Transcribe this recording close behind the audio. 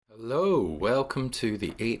Hello, welcome to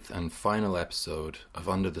the 8th and final episode of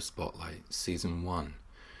Under the Spotlight Season 1.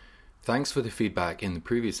 Thanks for the feedback in the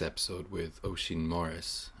previous episode with Oisin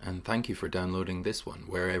Morris, and thank you for downloading this one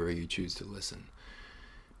wherever you choose to listen.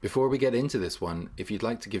 Before we get into this one, if you'd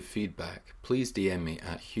like to give feedback, please DM me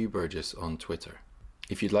at Hugh Burgess on Twitter.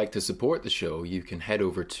 If you'd like to support the show, you can head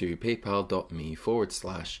over to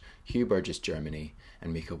paypal.me/Hugh Burgess Germany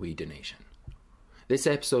and make a wee donation. This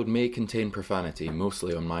episode may contain profanity,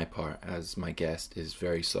 mostly on my part, as my guest is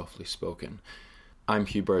very softly spoken. I'm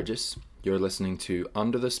Hugh Burgess. You're listening to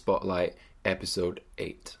Under the Spotlight, Episode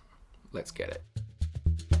 8. Let's get it.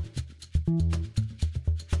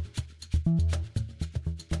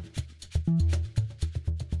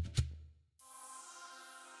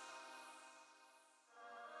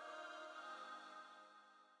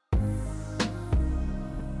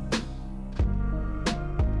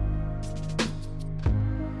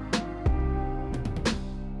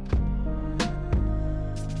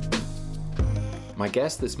 My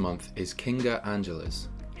guest this month is Kinga Angeles.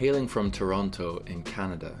 Hailing from Toronto in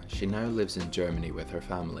Canada, she now lives in Germany with her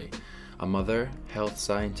family. A mother, health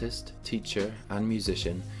scientist, teacher and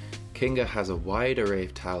musician, Kinga has a wide array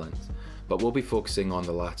of talents, but we'll be focusing on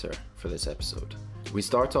the latter for this episode. We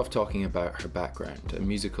start off talking about her background and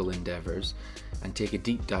musical endeavours and take a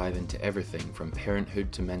deep dive into everything from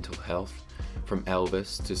parenthood to mental health, from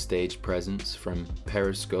Elvis to stage presence, from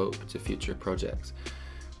Periscope to future projects.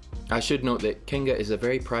 I should note that Kinga is a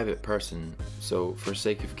very private person, so for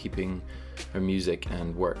sake of keeping her music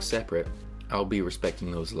and work separate, I'll be respecting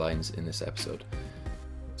those lines in this episode.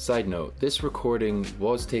 Side note, this recording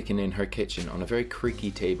was taken in her kitchen on a very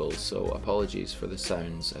creaky table, so apologies for the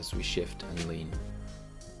sounds as we shift and lean.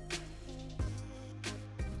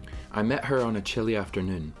 I met her on a chilly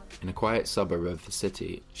afternoon in a quiet suburb of the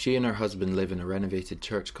city. She and her husband live in a renovated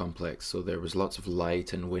church complex, so there was lots of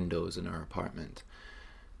light and windows in her apartment.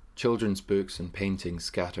 Children's books and paintings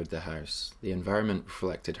scattered the house. The environment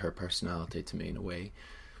reflected her personality to me in a way.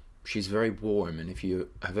 She's very warm, and if you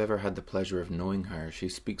have ever had the pleasure of knowing her, she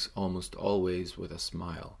speaks almost always with a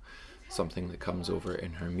smile, something that comes over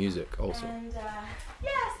in her music also. And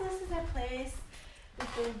yes, this is a place.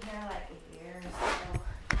 We've been here like 8 years, so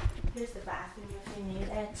here's the bathroom if you need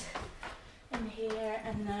it. In here,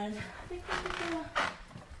 and then I think we can go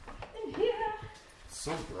in here.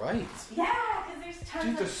 So bright. Yeah, because there's tons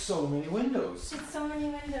Dude, there's so many windows. There's so many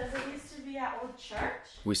windows. It used to be our old church.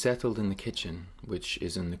 We settled in the kitchen, which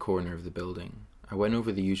is in the corner of the building. I went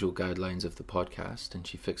over the usual guidelines of the podcast, and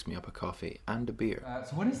she fixed me up a coffee and a beer.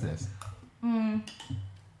 So what is this? In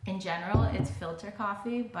general, it's filter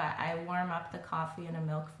coffee, but I warm up the coffee in a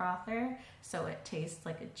milk frother, so it tastes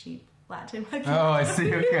like a cheap latte macchiato. Oh, I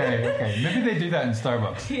see. Okay. Maybe they do that in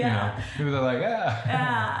Starbucks. Yeah. You know? Maybe they're like,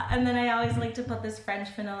 Yeah, and then I always like to put this French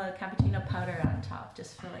vanilla cappuccino powder on top,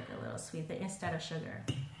 just for like a little sweet thing instead of sugar.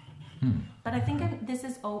 But I think this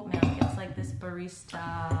is oat milk. It's like this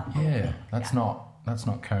barista. Yeah, that's not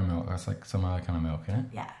cow milk. That's like some other kind of milk, isn't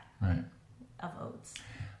it? Yeah. Right. Of oats.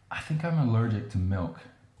 I think I'm allergic to milk.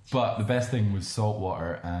 But the best thing was salt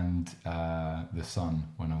water and the sun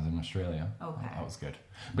when I was in Australia. Okay. That was good.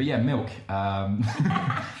 But yeah, milk. It's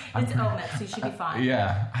oat milk, so you should be fine.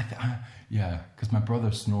 Yeah, because my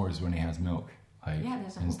brother snores when he has milk. Like, Yeah,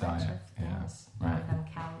 there's a in his whole bunch diet. of things Right. with them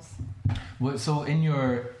cows. Well, so in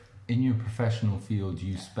your professional field, do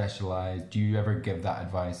you specialize? Do you ever give that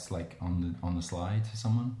advice like on the slide to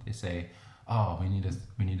someone? They say, "Oh, we need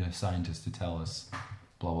a scientist to tell us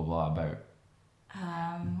blah blah blah about."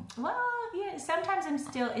 Well, yeah, sometimes I'm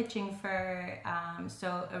still itching for,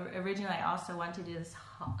 so originally I also wanted to do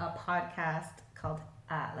a podcast called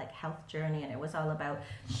like Health Journey, and it was all about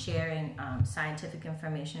sharing scientific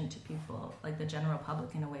information to people, like the general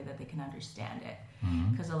public, in a way that they can understand it.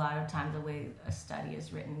 Because a lot of times the way a study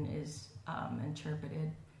is written is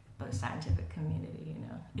interpreted by the scientific community,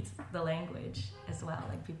 it's the language as well.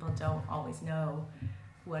 Like people don't always know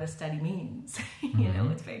what a study means.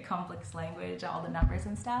 It's very complex language, all the numbers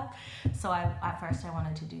and stuff. So at first I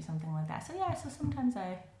wanted to do something like that. So sometimes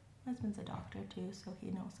my husband's a doctor too, so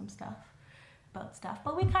he knows some stuff about stuff.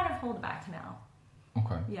 But we kind of hold back now.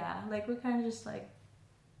 Okay. Yeah, like we kind of just like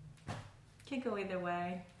could go either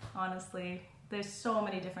way, honestly. There's so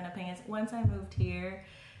many different opinions. Once I moved here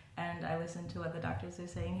and I listened to what the doctors are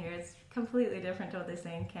saying here, it's completely different to what they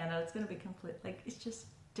say in Canada. It's going to be it's just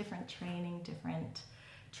different training, different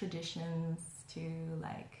traditions to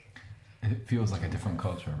like... It feels like a different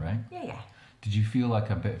culture, right? Yeah. Did you feel like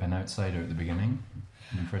a bit of an outsider at the beginning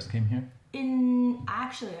when you first came here?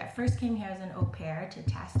 Actually, I first came here as an au pair to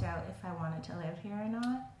test out if I wanted to live here or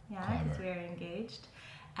not. Yeah, because we were engaged.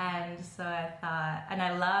 And so I thought, and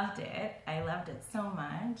I loved it. I loved it so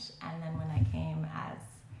much. And then when I came as,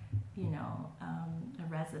 a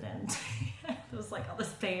resident, there was like all this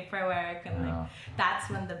paperwork, and like that's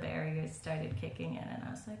when the barriers started kicking in. And I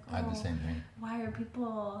was like, I had the same thing. Why are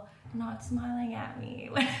people not smiling at me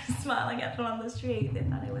when I'm smiling at them on the street? They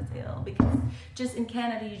thought I was ill, because just in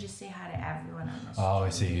Canada you just say hi to everyone on the street. Oh, I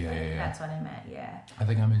see. Yeah. That's what I meant. Yeah. I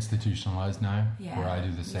think I'm institutionalized now, where I do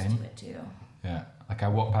the used same. to it too. Yeah, like I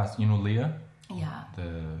walked past, Leah, Yeah.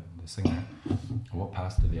 the singer. I walked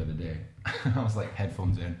past her the other day. I was like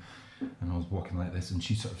headphones in, and I was walking like this, and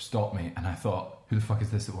she sort of stopped me, and I thought, who the fuck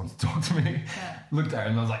is this that wants to talk to me? Yeah. Looked at her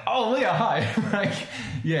and I was like, oh, Leah, hi.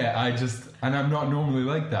 And I'm not normally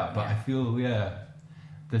like that, but I feel,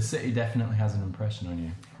 the city definitely has an impression on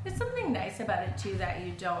you. There's something nice about it too, that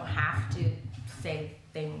you don't have to say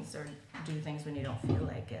things or do things when you don't feel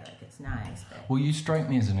like it. Like, it's nice. But Well, you strike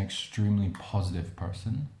me as an extremely positive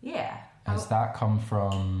person. yeah. Has that come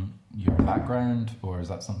from your background, or is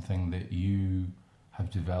that something that you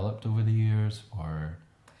have developed over the years, or?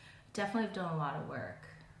 Definitely have done a lot of work.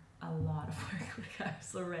 Like, I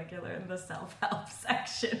was a regular in the self-help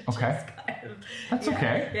section. Okay. That's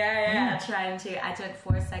okay. Yeah. I took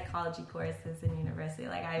 4 psychology courses in university.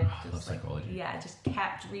 Like, I love psychology. Yeah, just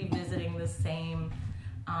kept revisiting the same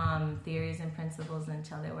theories and principles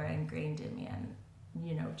until they were ingrained in me, and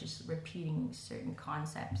just repeating certain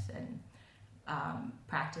concepts and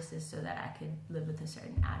practices so that I could live with a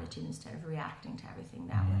certain attitude instead of reacting to everything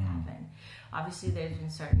that would happen. Obviously, there's been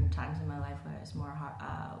certain times in my life where it's more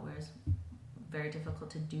where it's very difficult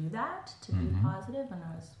to do that, to be positive, and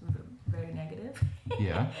I was very negative.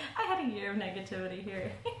 Yeah. I had a year of negativity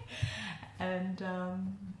here, and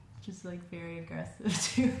just like very aggressive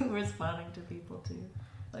to responding to people too,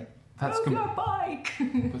 like, your bike.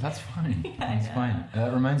 But that's fine. Yeah, That's fine.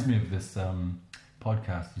 That reminds me of this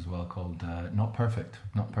podcast as well, called Not Perfect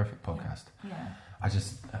podcast. Yeah. I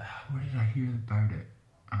just where did I hear about it?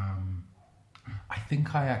 I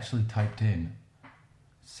think I actually typed in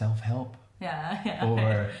self-help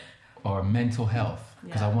or mental health,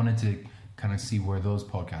 because I wanted to kind of see where those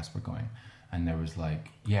podcasts were going. And there was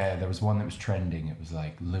there was one that was trending. It was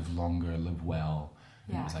like live longer, live well.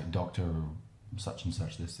 And it was like Dr. such and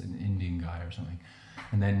such, this an Indian guy or something.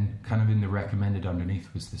 And then kind of in the recommended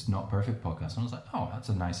underneath was this Not Perfect podcast. And I was like, oh, that's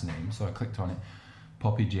a nice name. So I clicked on it,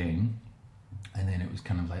 Poppy Jane. And then it was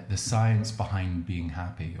kind of like the science behind being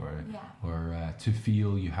happy, or to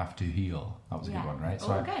feel you have to heal. That was a good one, right?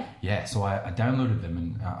 So I downloaded them,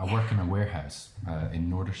 and I work in a warehouse in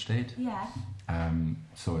Norderstedt. Yeah.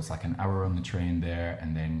 So it's like an hour on the train there,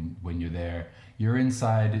 and then when you're there, you're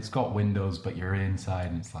inside. It's got windows, but you're inside,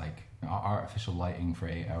 and it's like artificial lighting for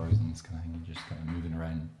 8 hours, and this kind of thing. You're just kind of moving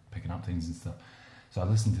around, picking up things and stuff. So I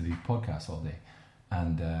listened to these podcasts all day,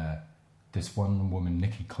 and this one woman,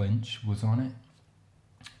 Nikki Clinch, was on it,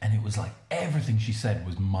 and it was like everything she said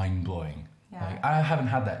was mind-blowing. Yeah. Like, I haven't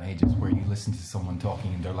had that in ages, where you listen to someone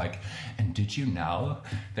talking and they're like, and did you know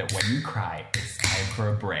that when you cry, it's time for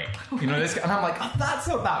a break? This, and I'm like, oh, that's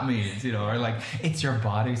what that means, or like, it's your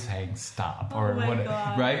body saying stop, or what,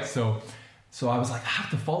 right? So I was like, I have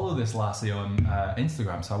to follow this lassie on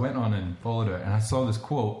Instagram. So I went on and followed her, and I saw this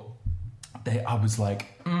quote. I was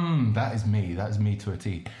like, that is me to a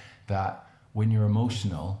T. That when you're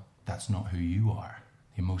emotional, that's not who you are.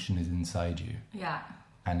 The emotion is inside you. Yeah.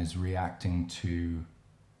 And is reacting to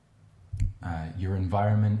your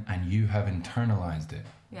environment, and you have internalized it.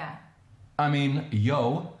 Yeah. I mean,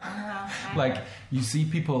 like, you see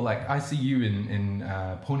people, like, I see you in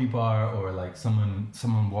Pony Bar, or like someone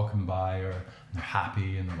walking by, or they're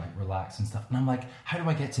happy and they're like relaxed and stuff, and I'm like, how do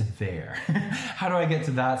I get to there? How do I get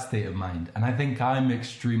to that state of mind? And I think I'm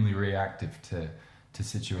extremely reactive to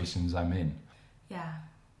situations I'm in. Yeah.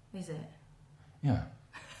 Is it? Yeah.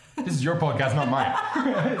 This is your podcast, not mine.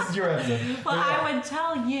 This is your episode. Well, I would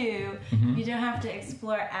tell you, you don't have to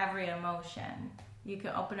explore every emotion. You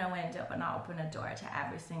can open a window, but not open a door to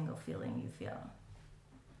every single feeling you feel.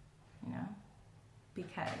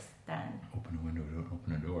 Because then... Open a window, don't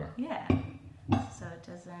open a door. Yeah. So it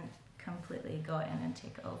doesn't completely go in and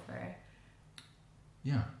take over.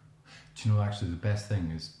 Yeah. Do you know, actually, the best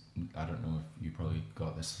thing is, I don't know if you probably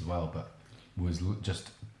got this as well, but was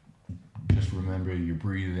just remember your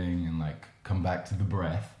breathing, and like come back to the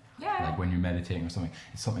breath. Yeah. Like when you're meditating or something,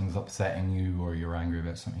 if something's upsetting you or you're angry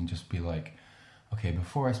about something, just be like, okay,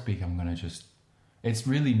 before I speak, I'm gonna it's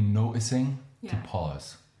really noticing to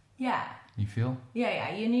pause. Yeah. You feel?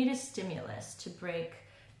 Yeah. You need a stimulus to break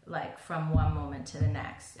like from one moment to the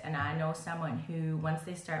next. And I know someone who, once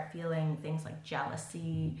they start feeling things like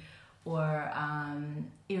jealousy or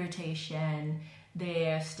irritation,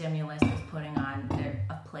 their stimulus is putting on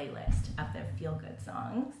a playlist of their feel-good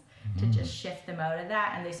songs to just shift them out of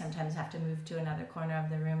that, and they sometimes have to move to another corner of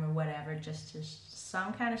the room or whatever, just to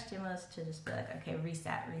some kind of stimulus to just be like, okay,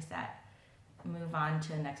 reset, move on to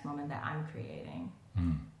the next moment that I'm creating.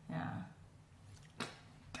 Yeah.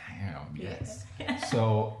 Damn, yes.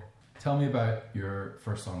 So tell me about your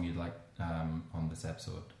first song you'd like on this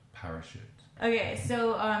episode, Parachute. Okay,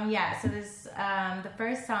 so so this the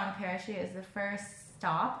first song, Parachute, is the first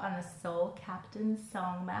stop on the Soul Captain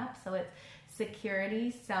song map. So it's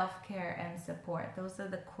security, self-care, and support. Those are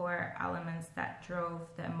the core elements that drove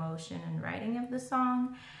the emotion and writing of the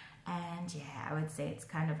song. And yeah, I would say it's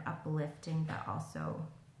kind of uplifting, but also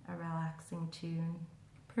a relaxing tune.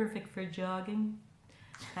 Perfect for jogging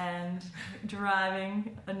and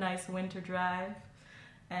driving, a nice winter drive.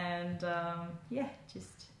 And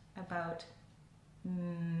just about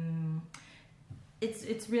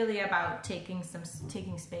it's really about taking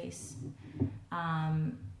space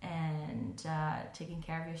and taking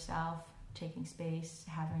care of yourself, taking space,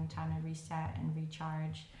 having time to reset and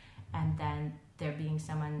recharge, and then there being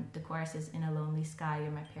someone. The chorus is "In a lonely sky,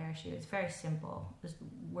 you're my parachute." It's very simple. The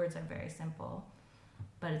words are very simple,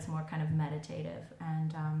 but it's more kind of meditative.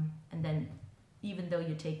 And then even though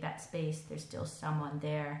you take that space, there's still someone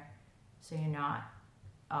there, so you're not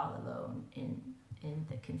all alone in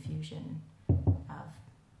the confusion of,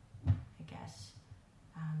 I guess,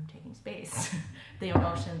 taking space, the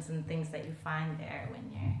emotions and things that you find there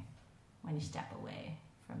when you step away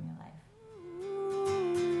from your life.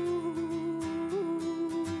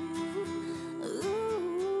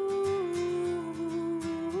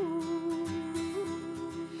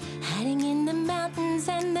 Hiding in the mountains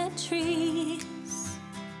and the trees,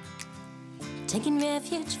 taking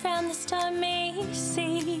refuge from the stormy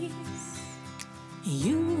seas.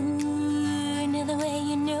 You know the way,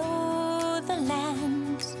 you know the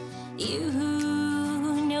land. You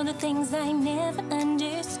know the things I never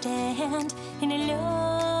understand. In a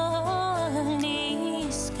lonely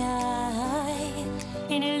sky,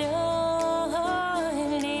 in a lonely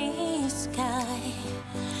sky,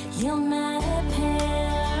 you're my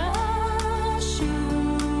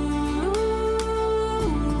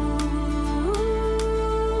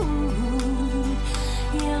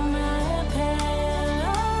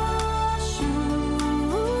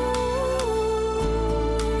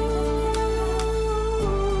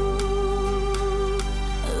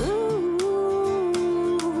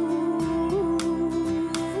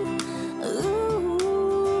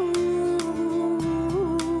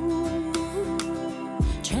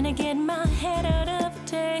get my head out of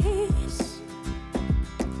daze.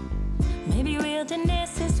 Maybe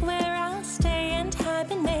wilderness is where I'll stay and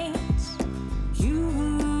hibernate.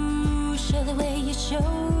 You show the way, you show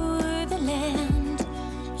the land.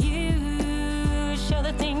 You show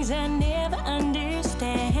the things I never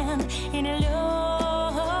understand. In a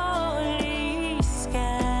lonely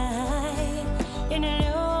sky, in a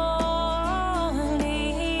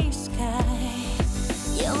lonely sky,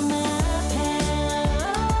 you're my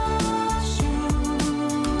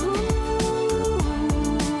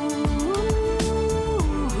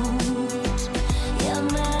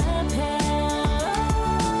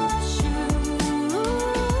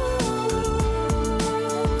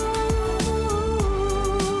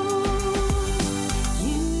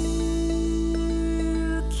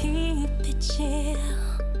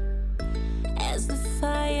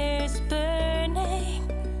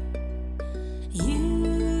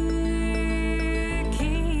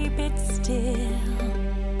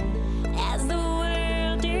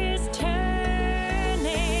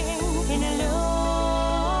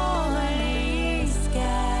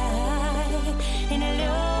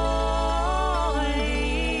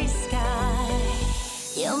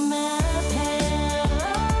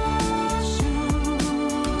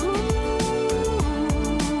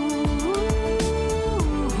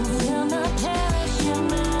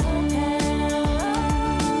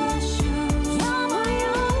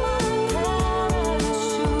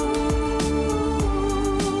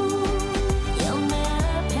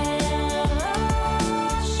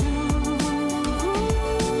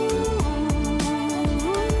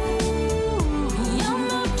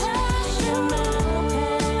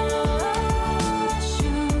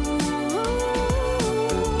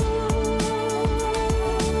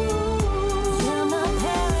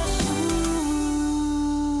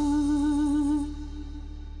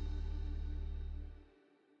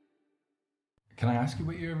Can I ask you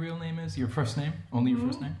what your real name is? Your first name? Only your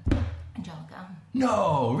first name? Angelica.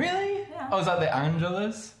 No, really? Yeah. Oh, is that the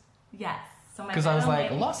Angeles? Yes. So my Because I was middle like,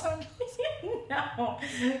 name- Los Angeles? No.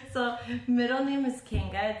 So middle name is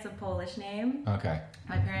Kinga. It's a Polish name. Okay.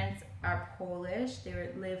 My parents are Polish. They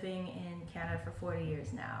were living in Canada for 40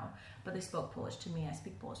 years now, but they spoke Polish to me. I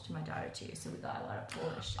speak Polish to my daughter too, so we got a lot of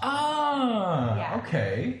Polish. Ah, Yeah.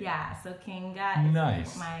 okay. Yeah, so Kinga is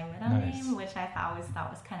Nice. my middle name, which I always thought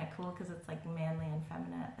was kind of cool because it's like manly and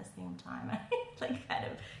feminine at the same time. Like kind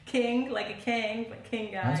of king, like a king, but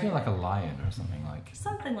Kinga. Reminds me of like a lion or something like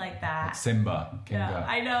Something like that. like Simba, Kinga. Yeah,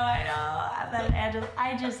 I know. And then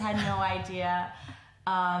I just had no idea.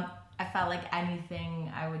 I felt like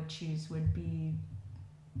anything I would choose would be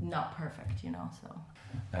not perfect, you know, so.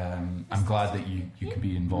 I'm glad that you could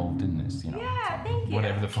be involved in this, you know. Yeah, thank you.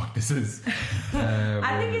 Whatever the fuck this is.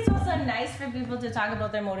 I think it's also nice for people to talk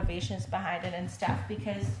about their motivations behind it and stuff,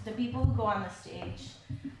 because the people who go on the stage,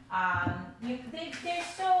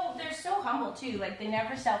 they're so humble too. Like they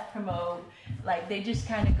never self-promote. Like they just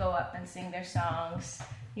kind of go up and sing their songs.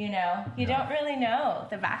 You know, you don't really know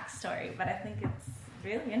the backstory, but I think it's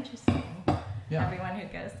really interesting. Yeah. Everyone who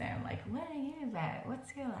goes there, I'm like, what are you about?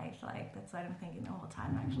 What's your life like? That's what I'm thinking the whole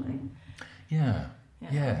time, actually. Yeah.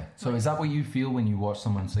 So is that what you feel when you watch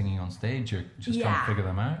someone singing on stage? You're just trying to figure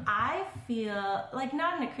them out? I feel like,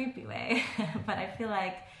 not in a creepy way, but I feel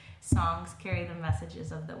like songs carry the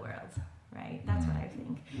messages of the world, right? That's what I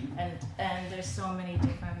think. And there's so many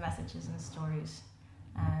different messages and stories.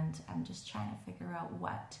 And I'm just trying to figure out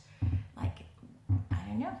what, like, I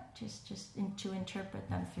don't know, just to interpret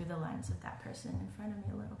them through the lens of that person in front of me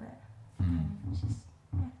a little bit.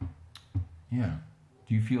 Yeah.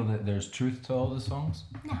 Do you feel that there's truth to all the songs?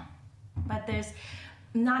 No. But there's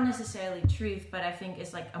not necessarily truth, but I think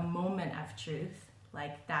it's like a moment of truth.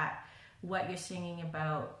 Like that, what you're singing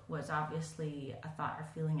about was obviously a thought or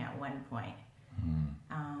feeling at one point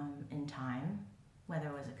in time, whether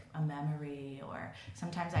it was a memory or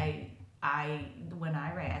sometimes when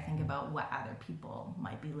I write, I think about what other people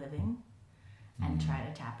might be living and try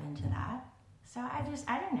to tap into that. So I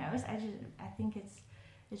don't know. I think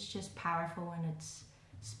it's just powerful when it's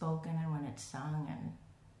spoken and when it's sung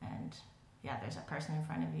and yeah, there's a person in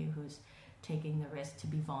front of you who's taking the risk to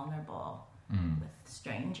be vulnerable with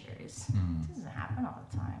strangers. It doesn't happen all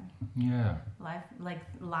the time. Yeah.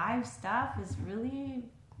 Live stuff is really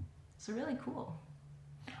cool.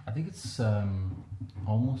 I think it's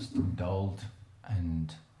almost dulled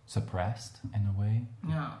and suppressed in a way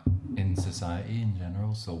in society in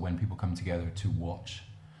general. So when people come together to watch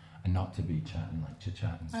and not to be chatting, like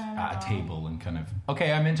chit-chatting at a table and kind of,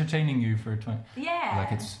 okay, I'm entertaining you for 20... Yeah.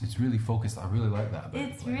 Like it's really focused. I really like that about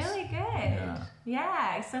It's the place. really good.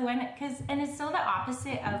 Yeah. So and it's so the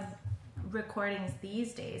opposite of recordings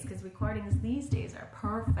these days, because recordings these days are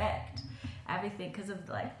perfect. Everything because of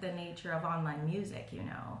like the nature of online music, you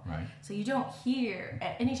know. Right. So you don't hear,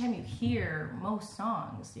 anytime you hear most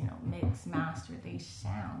songs, you know, mix, master, they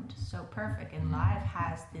sound so perfect. And live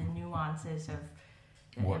has the nuances of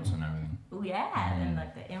words and everything. and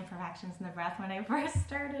like the imperfections in the breath. When I first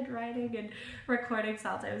started writing and recording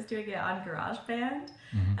songs, I was doing it on GarageBand,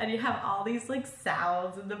 and you have all these like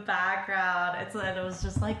sounds in the background. And it was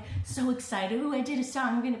just like so excited. Oh, I did a song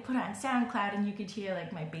I'm gonna put on SoundCloud, and you could hear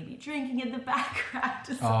like my baby drinking in the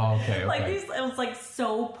background. Oh, okay. Like it was like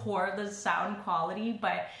so poor, the sound quality,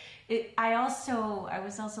 but I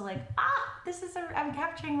was also like, I'm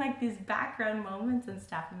capturing like these background moments and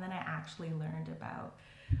stuff, and then I actually learned about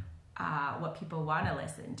what people want to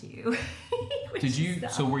listen to. Did you?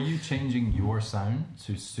 So were you changing your sound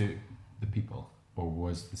to suit the people, or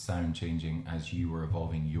was the sound changing as you were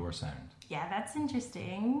evolving your sound? Yeah, that's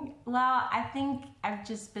interesting. Well, I think I've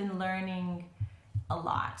just been learning a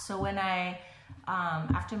lot. So when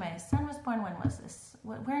after my son was born, when was this?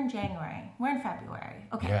 We're in January. We're in February.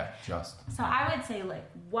 Okay. Yeah, just. So I would say like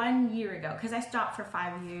 1 year ago, because I stopped for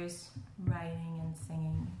 5 years writing and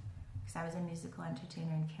singing, because I was a musical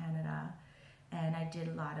entertainer in Canada, and I did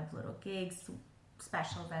a lot of little gigs,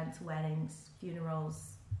 special events, weddings,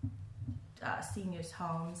 funerals, seniors'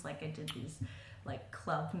 homes. Like I did these like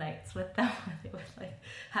club nights with them where they would like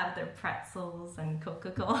have their pretzels and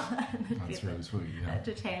Coca-Cola and That's really sweet, yeah.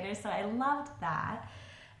 entertainers. So I loved that.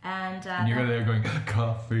 And you're there going,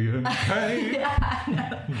 coffee and cake.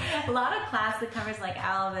 A lot of classic covers like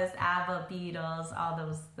Elvis, ABBA, Beatles, all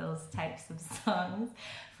those types of songs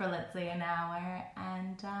for let's say an hour.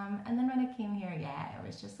 And then when I came here, it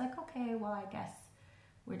was just like, okay, well, I guess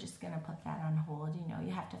we're just gonna put that on hold. You know,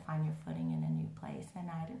 you have to find your footing in a new place, and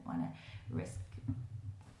I didn't want to risk.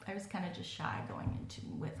 I was kind of just shy going into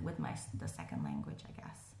with the second language, I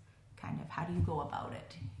guess. Kind of, how do you go about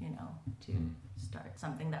it? You know, to start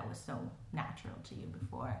something that was so natural to you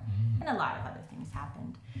before. And a lot of other things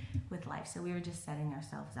happened with life. So we were just setting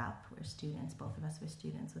ourselves up. We're students. Both of us were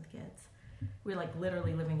students with kids. We're like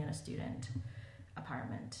literally living in a student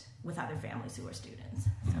apartment with other families who were students.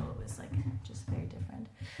 So it was like just very different.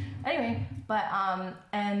 Anyway, but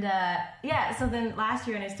so then last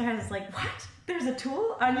year when I started, I was like, what? There's a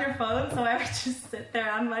tool on your phone? So I would just sit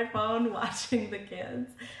there on my phone watching the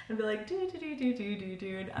kids and be like, do.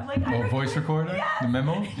 I'm like, voice recorder? Yeah. The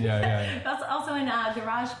memo? Yeah. That's also in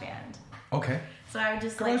GarageBand. Okay. So I would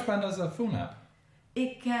just GarageBand has a phone app.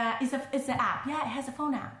 It's an app. Yeah, it has a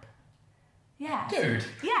phone app. Yeah. Dude.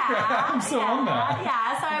 Yeah. I'm so on that.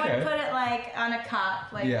 Yeah, so I Okay. would put it like on a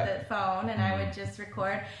cup, like Yeah. the phone, and I would just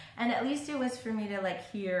record. And at least it was for me to like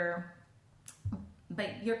hear.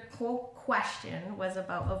 But your whole question was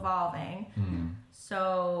about evolving.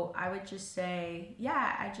 So I would just say,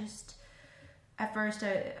 at first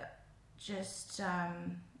the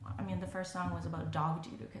first song was about dog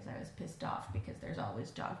doo-doo because I was pissed off because there's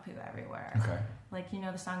always dog poo everywhere. Okay. Like, you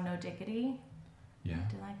know the song No Dickety? Yeah.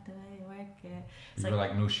 Do you like the way you work it? You were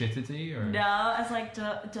like no shittity or? No, I was like,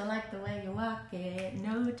 don't like the way you walk it.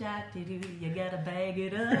 No dog doo-doo, you gotta bag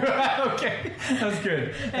it up. Okay, that's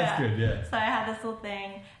good. That's good. Yeah. So I had this little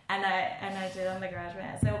thing, and I did on the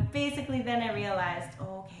GarageBand. So basically, then I realized,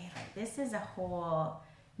 okay, like this is a whole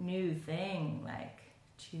new thing, like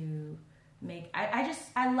to make.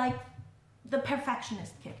 I like the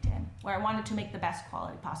perfectionist kicked in, where I wanted to make the best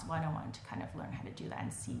quality possible, and I wanted to kind of learn how to do that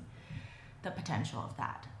and see the potential of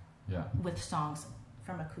that. Yeah. With songs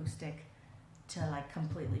from acoustic to like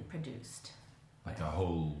completely produced, Like a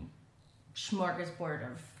whole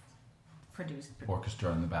smorgasbord of produced.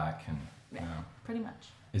 orchestra in the back and. Yeah. Pretty much.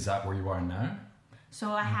 Is that where you are now? So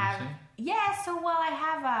I have, I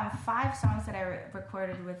have 5 songs that I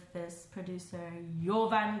recorded with this producer,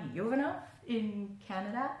 Jovan Jovanov in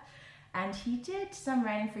Canada. And he did some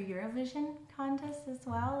writing for Eurovision contest as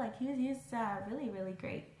well. Like he's really, really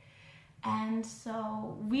great. And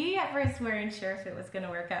so we at first weren't sure if it was going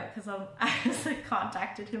to work out because I was like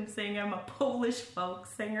contacted him saying I'm a Polish folk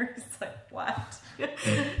singer. It's like, what?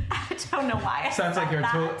 I don't know why. Sounds like you're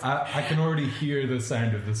I can already hear the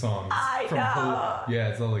sound of the songs. I know.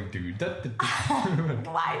 It's all like dude.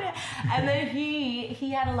 Why? And then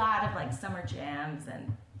he had a lot of like summer jams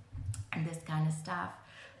and this kind of stuff.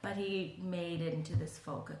 But he made it into this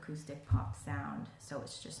folk acoustic pop sound. So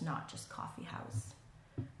it's just not just coffee house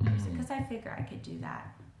music. Because I figure I could do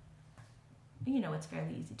that. You know, it's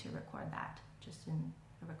fairly easy to record that just in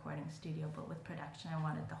a recording studio. But with production, I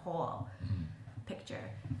wanted the whole picture.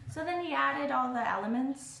 So then he added all the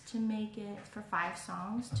elements to make it for 5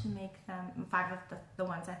 songs, to make them 5 of the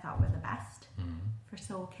ones I thought were the best for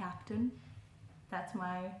Soul Captain. That's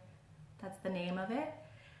the name of it.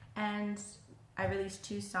 And I released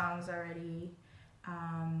 2 songs already.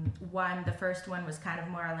 The first one was kind of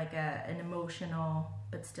more like an emotional,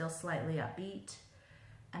 but still slightly upbeat.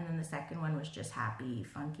 And then the second one was just happy,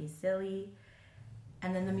 funky, silly.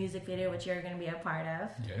 And then the music video, which you're going to be a part of.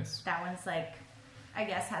 Yes. That one's like, I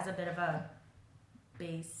guess, has a bit of a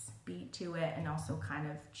bass beat to it and also kind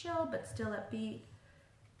of chill, but still upbeat.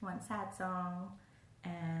 One sad song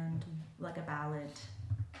and like a ballad.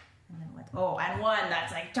 And then and one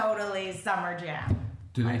that's like totally summer jam.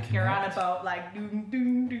 Do they like you're on a boat, like doom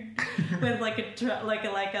doom doom, with like a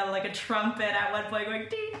trumpet at one point going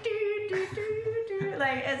doo doo doo doo doo.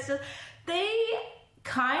 Like it's just they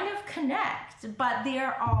kind of connect, but they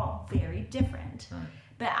are all very different. Right.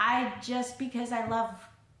 But because I love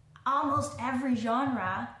almost every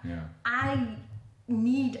genre, I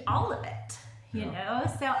need all of it. You know,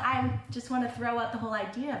 so I just want to throw out the whole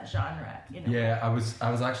idea of genre. You know? Yeah, I was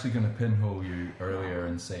actually going to pinhole you earlier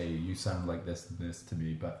and say you sound like this and this to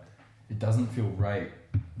me, but it doesn't feel right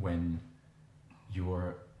when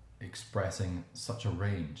you're expressing such a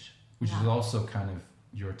range, which is also kind of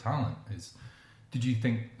your talent. Did you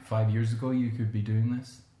think 5 years ago you could be doing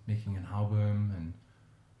this, making an album and?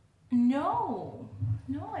 No,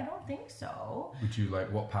 I don't think so. Would you like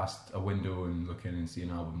walk past a window and look in and see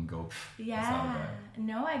an album and go, what's that about?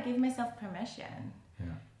 No, I gave myself permission.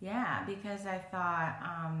 Yeah. Yeah, because I thought,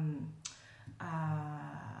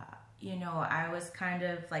 I was kind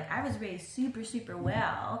of like, I was raised super, super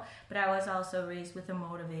well, but I was also raised with a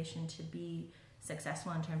motivation to be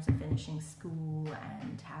successful in terms of finishing school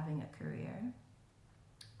and having a career.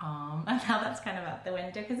 And now that's kind of out the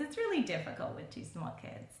window because it's really difficult with 2 small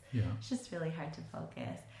kids. Yeah. It's just really hard to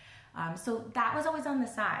focus. So that was always on the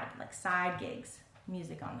side, like side gigs,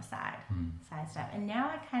 music on the side, side stuff. And now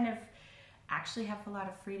I kind of actually have a lot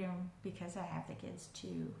of freedom because I have the kids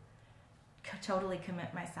to totally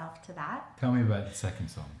commit myself to that. Tell me about the second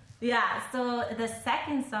song. Yeah, so the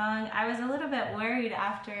second song, I was a little bit worried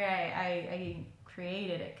after I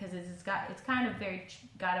created it, because it's kind of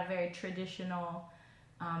got a very traditional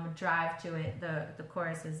drive to it. The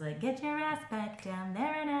chorus is like, get your ass back down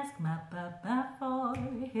there and ask my papa for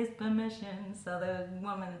his permission. So the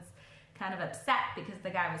woman's kind of upset because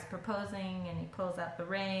the guy was proposing, and he pulls out the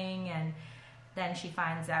ring, and then she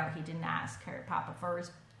finds out he didn't ask her papa for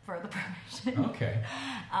the permission. Okay.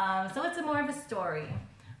 So it's more of a story.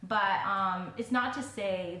 But it's not to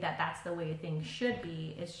say that that's the way things should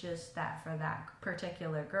be. It's just that for that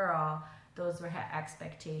particular girl, those were her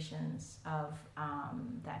expectations of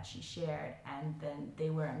that she shared, and then they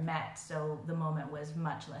weren't met. So the moment was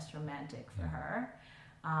much less romantic for her.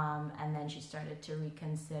 And then she started to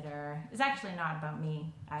reconsider. It's actually not about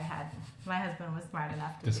me. My husband was smart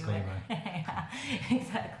enough to Disclaimer. do it. Yeah,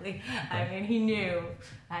 exactly. I mean, he knew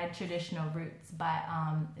I had traditional roots, but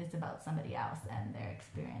it's about somebody else and their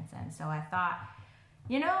experience. And so I thought,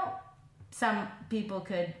 some people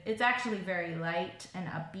could. It's actually very light and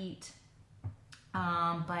upbeat.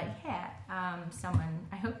 But yeah,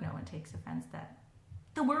 I hope no one takes offense that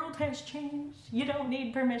the world has changed. You don't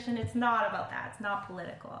need permission. It's not about that. It's not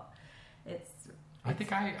political. I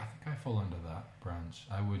think I fall under that branch.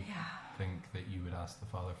 I would think that you would ask the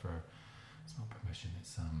father for, it's not permission,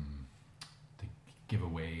 it's to give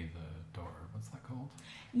away the daughter. What's that called?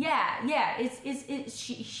 Yeah.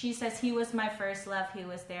 She says he was my first love. He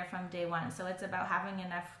was there from day one. So it's about having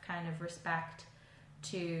enough kind of respect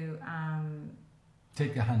to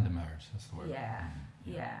take the hand of marriage. That's the word.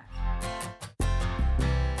 Yeah.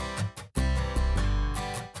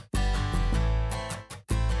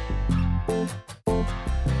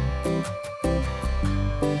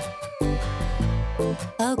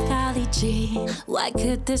 Oh golly gee, why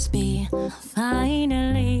could this be?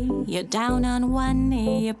 Finally, you're down on one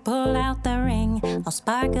knee. You pull out the ring, all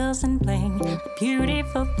sparkles and bling. A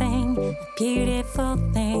beautiful thing, a beautiful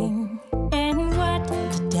thing. And what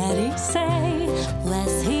did Daddy say?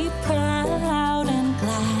 Was he proud and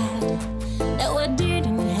glad? No, I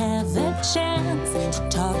didn't have a chance to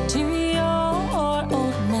talk to your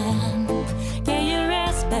old man. Get your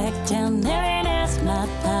ass back down there and ask my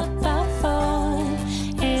papa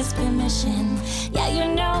for his permission. Yeah,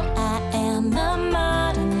 I am a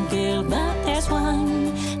modern girl, but there's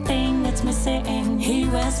one thing that's missing. He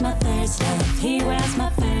was my first love, he was my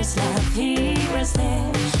first love. He was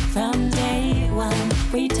there from day one.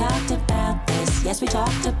 We talked about this, yes, we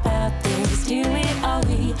talked about this. Do it all,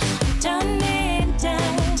 we done it,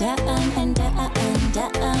 done and done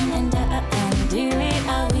and done. Do it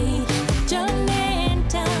all, we done it,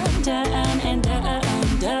 done and done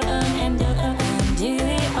and done. Do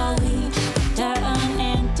it all, we done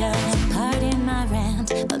and done. Pardon my rant,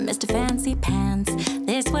 but Mr. Fancy Pants,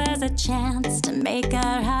 this was a chance to make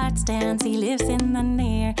our hearts dance. He lives in the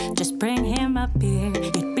near, just bring him a beer.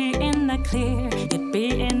 You'd be in the clear, you'd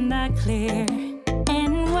be in the clear.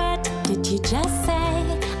 And what did you just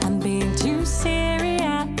say? I'm being too serious.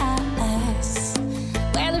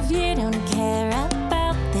 Well, if you don't care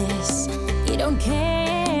about this, you don't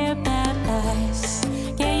care about us.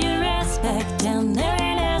 Get your ass back down there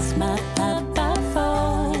and ask my papa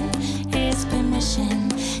for his permission.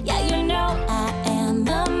 Yeah, I am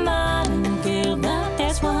a modern girl, but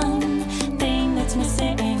there's one thing that's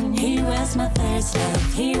missing. He was my first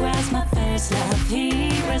love, he was my first love. He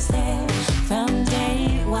was there from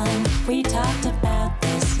day one. We talked about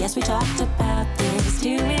this, yes, we talked about this.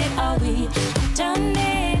 Do it all, we done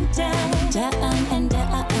it, done and done and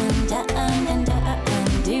done.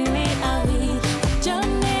 Do it all, we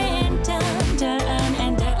done it, done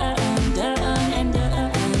and done and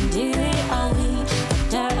done. Do it all, we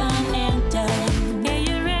done and done. Get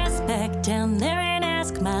your ass back down there and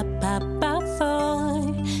ask my papa for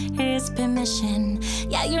his permission.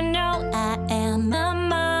 Yeah, I am a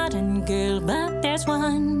modern girl, but there's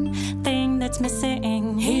one thing that's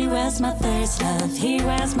missing. He was my first love, he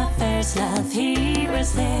was my first love. He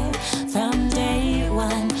was there from day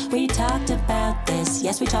one. We talked about this,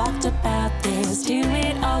 yes, we talked about this. Do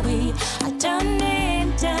it all, we done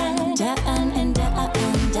it, done and done and done.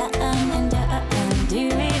 Do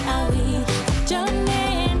it all, we done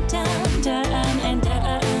it, done and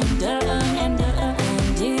done.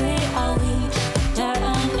 Do it all, we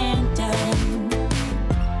done and done.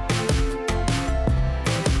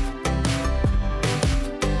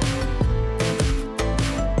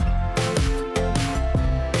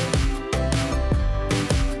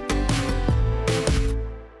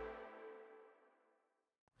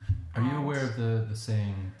 Are you aware of the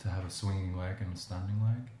saying to have a swinging leg and a standing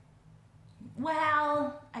leg?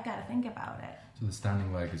 Well, I gotta think about it. So the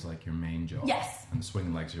standing leg is like your main job. Yes. And the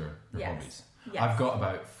swinging legs are your Yes. hobbies. Yes. I've got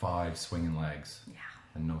about 5 swinging legs Yeah.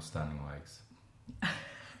 and no standing legs.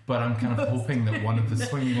 But I'm kind of hoping that one of the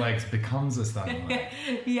swinging legs becomes a standing leg.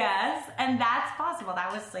 Yes, and that's possible.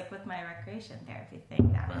 That was like with my recreation therapy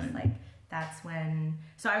thing. That was Right. like, that's when,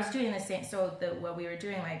 so I was doing the same, so what we were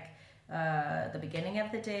doing, like, the beginning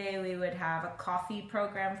of the day, we would have a coffee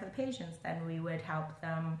program for the patients. Then we would help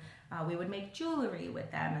them, we would make jewelry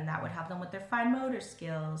with them, and that would help them with their fine motor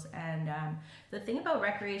skills. And the thing about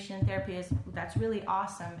recreation therapy is that's really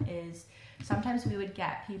awesome is sometimes we would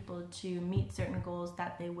get people to meet certain goals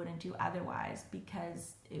that they wouldn't do otherwise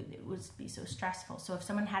because it would be so stressful. So if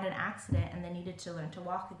someone had an accident and they needed to learn to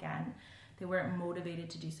walk again, they weren't motivated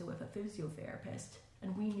to do so with a physiotherapist.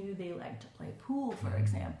 And we knew they liked to play pool, for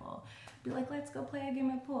example. Be like, let's go play a game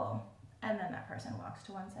of pool. And then that person walks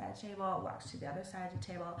to one side of the table, walks to the other side of the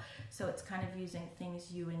table. So it's kind of using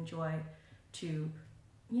things you enjoy to,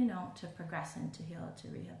 you know, to progress and to heal, to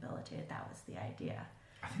rehabilitate. That was the idea.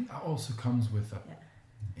 I think that also comes with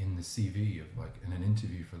in the CV of like in an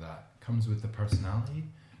interview for that comes with the personality,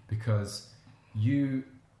 because you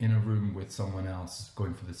in a room with someone else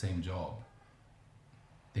going for the same job,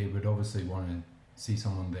 they would obviously want to see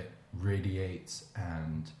someone that radiates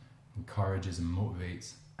and encourages and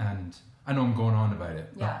motivates. And I know I'm going on about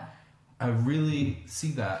it, but I really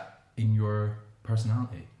see that in your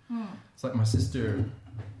personality. It's like my sister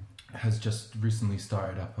has just recently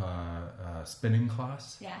started up a spinning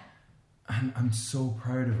class. Yeah. And I'm so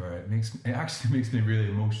proud of her. It actually makes me really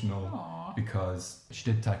emotional. Aww. Because she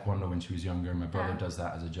did taekwondo when she was younger. My brother does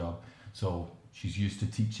that as a job. So she's used to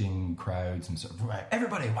teaching crowds and sort of, right,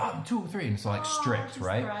 everybody, 1, 2, 3, and it's like strict, she's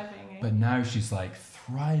right? thriving, eh? But now she's like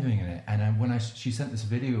thriving in it. And when she sent this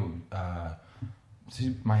video,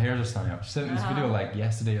 my hair just standing up. She sent this video like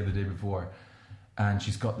yesterday or the day before. And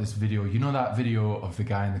she's got this video, you know that video of the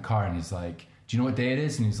guy in the car and he's like, do you know what day it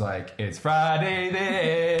is? And he's like, it's Friday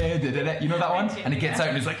day, you know that one? And he gets out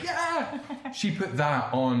and he's like, yeah! She put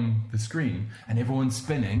that on the screen and everyone's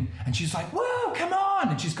spinning and she's like, whoa, come on!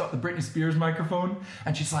 And she's got the Britney Spears microphone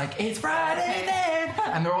and she's like, it's Friday day!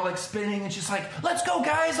 And they're all like spinning and she's like, let's go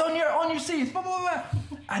guys, on your seats, blah, blah, blah.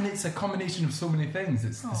 And it's a combination of so many things.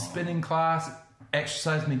 It's the spinning class,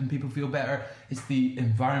 exercise, making people feel better. It's the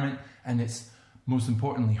environment and it's, most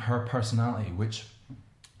importantly, her personality, which,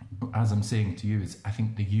 as I'm saying to you, is I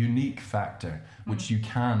think the unique factor which you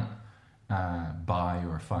can't buy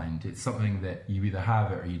or find. It's something that you either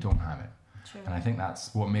have it or you don't have it. True. And I think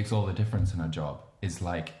that's what makes all the difference in a job. Is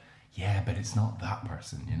like, yeah, but it's not that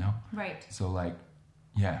person, you know? Right. So like,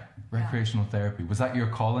 yeah, recreational therapy. Was that your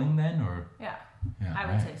calling then, or? Yeah, Yeah, I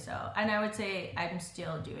would right. say so. And I would say I'm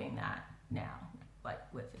still doing that now, but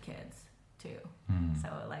with the kids too. So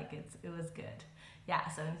like it was good. Yeah,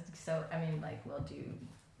 so I mean, like we'll do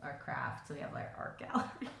our craft, so we have like art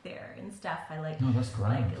gallery there and stuff. I like No, that's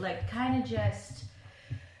grand. like kind of just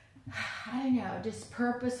I don't know, just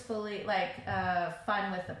purposefully like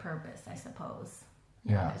fun with a purpose, I suppose.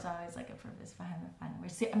 You know, Yeah. there's always like a purpose behind the fun.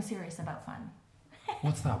 I'm serious about fun.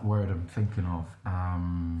 What's that word I'm thinking of?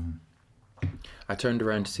 I turned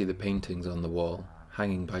around to see the paintings on the wall,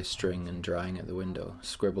 hanging by string and drying at the window,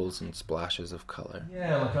 scribbles and splashes of colour.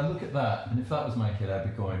 Yeah, like I look at that, and if that was my kid, I'd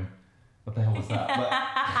be going, what the hell was that?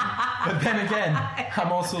 But then again,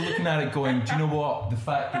 I'm also looking at it going, do you know what? The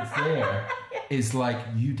fact it's there is like,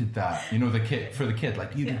 you did that. You know, the kid, for the kid,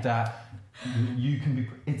 like you did that. You can be,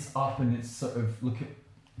 it's up and it's sort of, look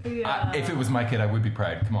at, if it was my kid, I would be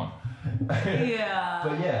proud. Come on. Yeah.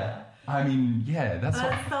 But yeah, I mean, yeah, that's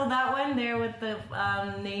what. So that one there with the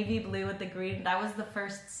navy blue with the green, that was the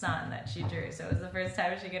first sun that she drew. So it was the first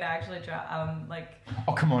time she could actually draw,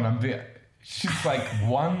 Oh, come on, she's like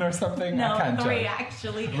 1 or something. no, I can't 3 judge.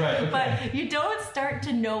 actually. Right, okay. But you don't start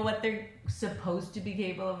to know what they're supposed to be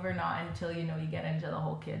capable of or not until you get into the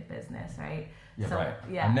whole kid business, right? Yeah, so, right.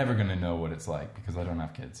 Yeah. I'm never gonna know what it's like because I don't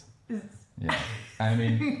have kids. Yeah, I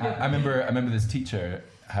mean, I remember this teacher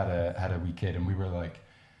had a wee kid, and we were like,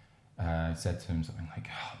 said to him something like,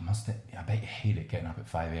 oh, I bet you hate it getting up at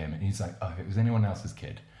 5 a.m. And he's like, oh, if it was anyone else's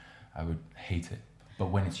kid, I would hate it. But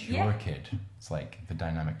when it's your kid, it's like the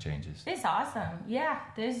dynamic changes. It's awesome. Yeah,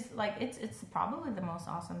 there's like it's probably the most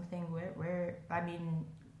awesome thing. We're I mean,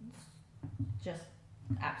 just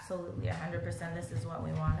absolutely 100%. This is what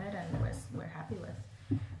we wanted, and we're happy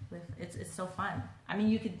with. It's so fun. I mean,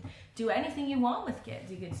 you could do anything you want with kids.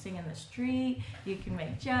 You could sing in the street. You can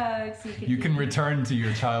make jokes. You can return to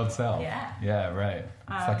your child self. Yeah. Yeah, right.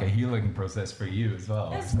 It's like a healing process for you as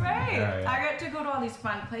well. It's great. Yeah. I get to go to all these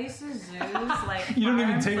fun places, zoos, like You don't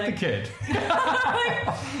even farms, take like, the kid.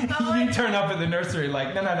 like, You turn up at the nursery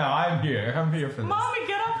like, no, I'm here for this. Mommy,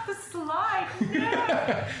 get off the slide.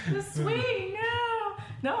 No, the swing.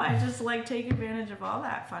 No, I just like take advantage of all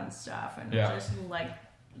that fun stuff and just like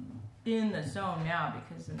in the zone now,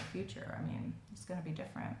 because in the future, I mean, it's going to be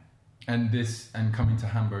different. And coming to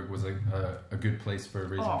Hamburg was a good place for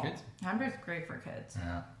raising kids? Hamburg's great for kids.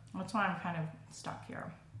 Yeah. That's why I'm kind of stuck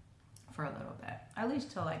here for a little bit. At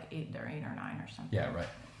least till like 8 or 9 or something. Yeah, right.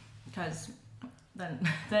 Because then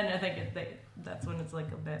I think that's when it's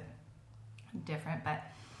like a bit different. But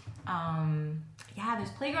there's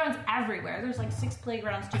playgrounds everywhere. There's like 6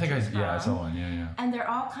 playgrounds to choose from. I saw one. Yeah. And they're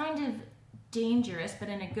all kind of dangerous, but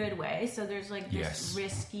in a good way. So there's like this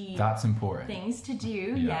risky that's important things to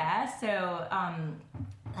do. So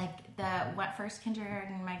like the first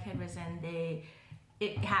kindergarten my kid was in,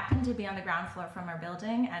 it happened to be on the ground floor from our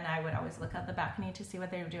building, and I would always look out the balcony to see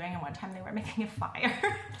what they were doing, and one time they were making a fire.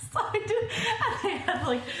 So I did, and they had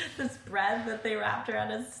like this bread that they wrapped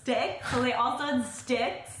around a stick, so they also had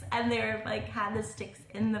sticks, and they were like had the sticks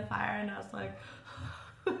in the fire, and I was like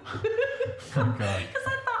oh God. Because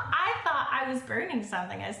I thought I was burning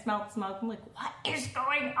something. I smelled smoke. I'm like, what is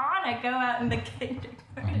going on? I go out in the kindergarten.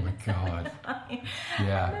 Oh my God.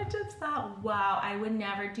 Yeah. And I just thought, wow, I would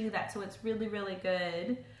never do that. So it's really, really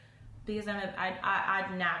good, because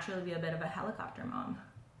I'd naturally be a bit of a helicopter mom.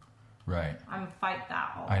 Right. I'm fight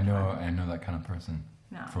that all the I know time. that kind of person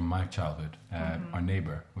No. from my childhood. Our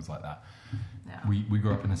neighbor was like that. Yeah. We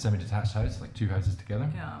grew up in a semi-detached house, like 2 houses together.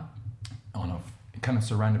 Yeah. Kind of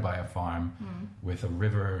surrounded by a farm with a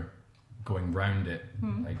river going round it,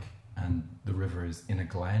 and the river is in a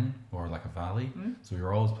glen or like a valley. So we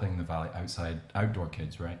were always playing in the valley outdoor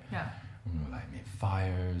kids, right? Yeah. And we like made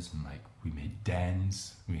fires, and like we made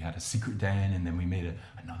dens. We had a secret den, and then we made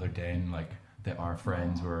another den like that our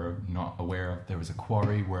friends were not aware of. There was a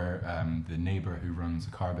quarry where the neighbor who runs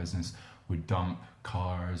a car business would dump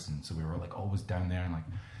cars, and so we were like always down there,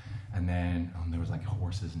 and then there was like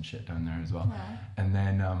horses and shit down there as well. Yeah. And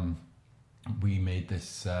then we made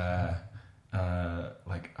this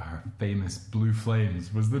like our famous Blue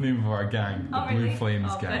Flames was the name of our gang, the Blue Really?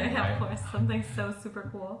 Flames gang. Yeah, Right? of course, something so super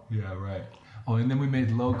cool. Yeah, right. Oh, and then we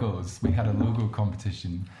made logos. We had a logo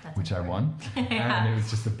competition, which I won, and it was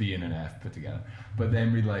just a B and an F put together. But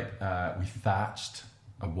then we we thatched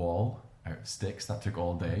a wall out of sticks. That took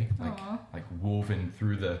all day, like woven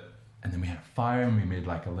through and then we had a fire, and we made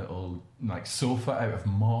like a little like sofa out of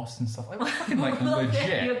moss and stuff. Like fucking like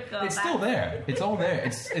legit. It's still there. It's all there.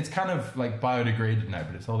 It's kind of like biodegraded now,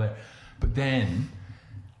 but it's all there. But then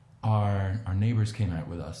our neighbors came out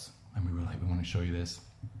with us, and we were like, we want to show you this.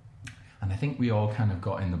 And I think we all kind of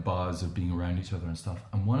got in the buzz of being around each other and stuff.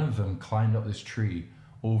 And one of them climbed up this tree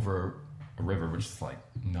over a river, which is like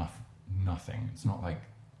nothing. It's not like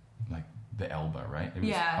the Elbe, right? It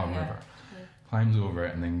was a river. Climbs over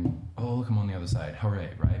it, and then, look, I'm on the other side.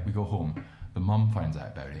 Hooray, right? We go home. The mum finds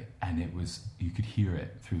out about it, and you could hear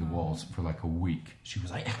it through the walls for like a week. She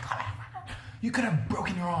was like, you could have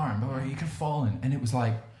broken your arm, or you could have fallen. And it was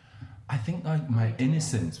like, I think like my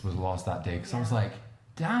innocence was lost that day, because I was like,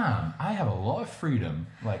 damn, I have a lot of freedom.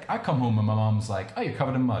 Like, I come home and my mom's like, oh, you're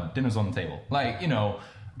covered in mud, dinner's on the table. Like,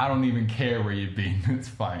 I don't even care where you've been. It's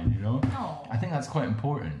fine, No. I think that's quite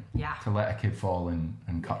important. Yeah. To let a kid fall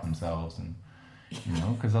and cut themselves, and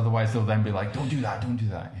because otherwise they'll then be like, don't do that.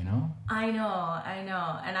 I know.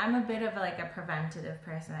 And I'm a bit of like a preventative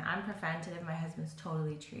person. I'm preventative. My husband's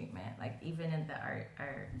totally treatment. Like even in our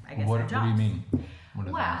I guess what do you mean? What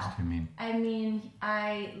does well, that mean? I mean,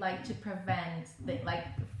 I like to prevent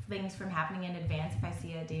things from happening in advance. If I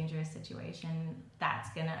see a dangerous situation that's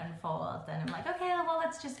gonna unfold, then I'm like, okay, well,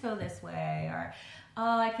 let's just go this way, or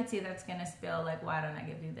I could see that's gonna spill. Like, why don't I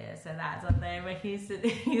give you this or that something? But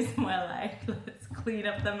he's more like, let's clean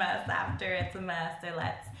up the mess after it's a mess, or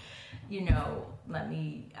let's, let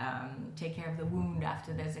me take care of the wound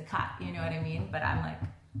after there's a cut. You know what I mean? But I'm like,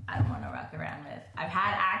 I don't want to ruck around with. I've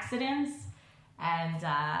had accidents, and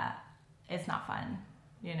it's not fun.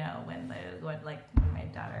 When my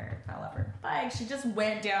daughter fell off her bike, she just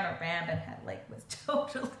went down a ramp and was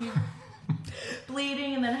totally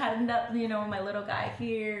bleeding, and then had my little guy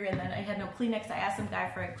here, and then I had no Kleenex. I asked some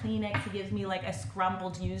guy for a Kleenex. He gives me like a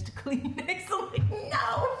scrumbled used Kleenex. I'm like,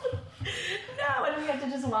 no, and we had to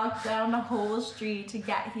just walk down the whole street to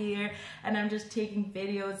get here, and I'm just taking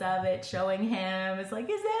videos of it, showing him. It's like,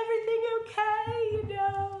 is everything okay?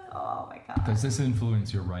 Oh my god. Does this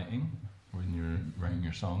influence your writing when you're writing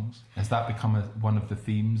your songs? Has that become one of the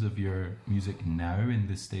themes of your music now in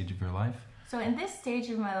this stage of your life? So in this stage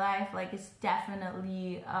of my life, like it's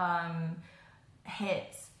definitely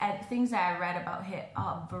hits and things that I read about hit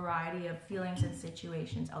a variety of feelings and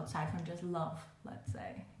situations outside from just love, let's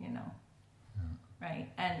say, you know. Right.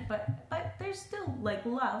 And but there's still like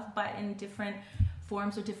love, but in different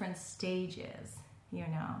forms or different stages, you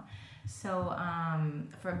know. So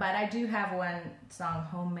but I do have one song,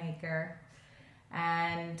 Homemaker,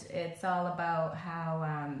 and it's all about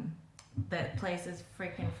how the place is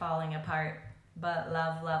freaking falling apart, but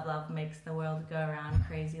love makes the world go around.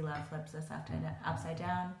 Crazy love flips us upside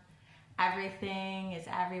down. Everything is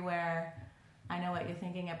everywhere. I know what you're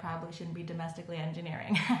thinking. I probably shouldn't be domestically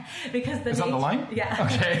engineering because is that the line? Yeah.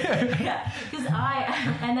 Okay. Yeah. Because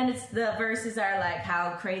and then it's the verses are like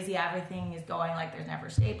how crazy everything is going. Like there's never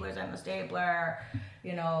staplers in the stapler.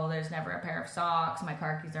 You know, there's never a pair of socks. My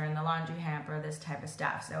car keys are in the laundry hamper. This type of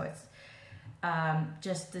stuff. So it's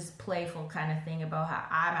just this playful kind of thing about how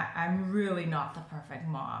I'm really not the perfect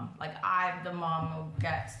mom. Like I'm the mom who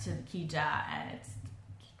gets to the Kita and it's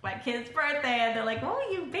my kid's birthday and they're like, oh,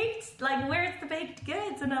 you baked, like, where's the baked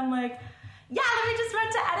goods? And I'm like, yeah, let me just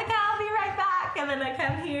run to Edeka, I'll be right back. And then I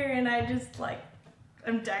come here and I just like,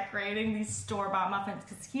 I'm decorating these store-bought muffins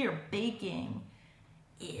because here baking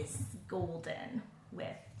is golden with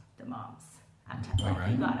the moms. I'm telling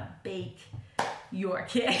you, you gotta bake your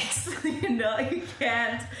cakes. You know, you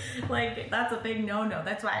can't, like, that's a big no-no.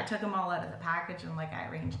 That's why I took them all out of the package and like I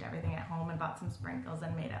arranged everything at home and bought some sprinkles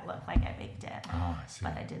and made it look like I baked it. Oh, I see.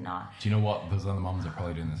 But I did not. Do you know what? Those other moms are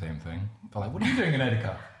probably doing the same thing. They're like, what are you doing in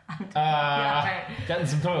Edeka? Getting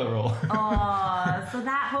some toilet roll. Oh, so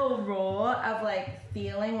that whole role of like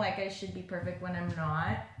feeling like I should be perfect when I'm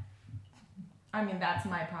not, I mean, that's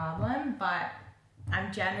my problem, but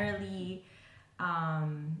I'm generally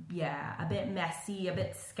a bit messy, a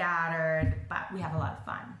bit scattered, but we have a lot of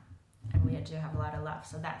fun and we do have a lot of love.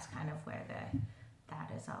 So that's kind of where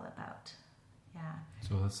that is all about. Yeah.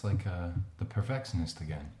 So it's like the perfectionist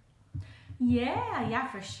again. Yeah,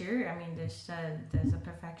 for sure. I mean, there's a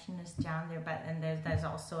perfectionist down there, but and there's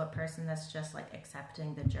also a person that's just like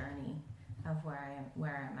accepting the journey of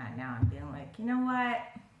where I'm at now and being like, you know what?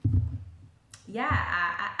 Yeah,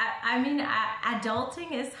 I mean,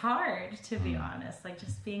 adulting is hard, to be honest. Like,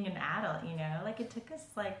 just being an adult, you know? Like, it took us,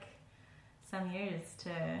 like, some years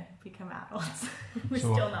to become adults. We're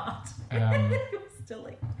still not. We're still,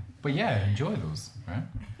 like... But yeah, enjoy those, right?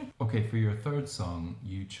 Okay, for your third song,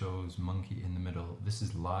 you chose Monkey in the Middle. This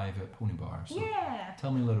is live at Pony Bar. So yeah.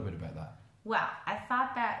 Tell me a little bit about that. Well, I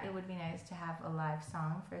thought that it would be nice to have a live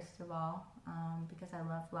song, first of all, because I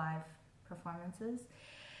love live performances.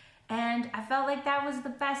 And I felt like that was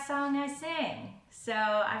the best song I sing. So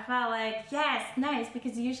I felt like, yes, nice,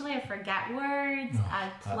 because usually I forget words, I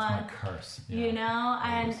plunk, that's my curse. Yeah, you know,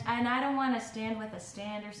 and I don't want to stand with a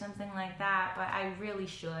stand or something like that, but I really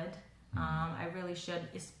should. I really should,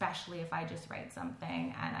 especially if I just write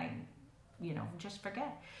something and I, you know, just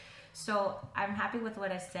forget. So I'm happy with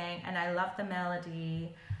what I sang, and I love the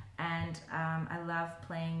melody. And I love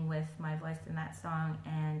playing with my voice in that song,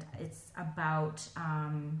 and it's about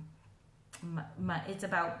it's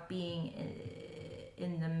about being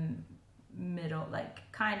in the middle, like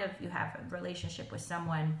kind of you have a relationship with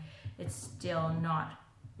someone, it's still not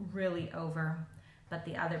really over, but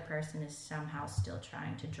the other person is somehow still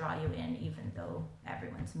trying to draw you in, even though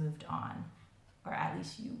everyone's moved on, or at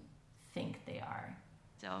least you think they are.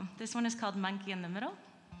 So this one is called Monkey in the Middle.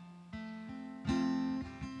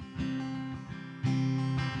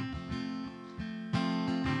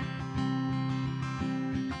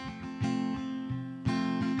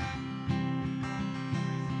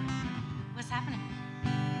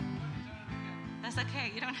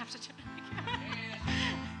 Okay, you don't have to turn it again.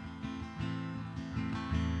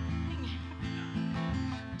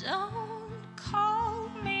 Don't call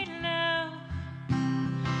me love.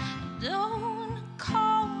 Don't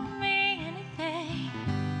call me anything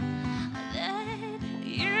that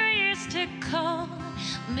you used to call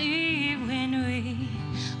me when we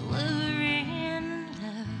were in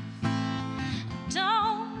love.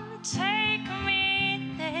 Don't take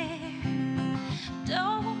me there.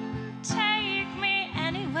 Don't take me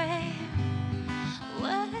anywhere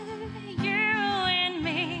where you and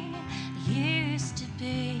me used to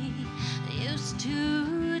be, used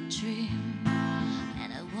to dream.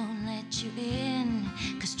 And I won't let you in,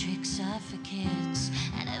 'cause tricks are for kids.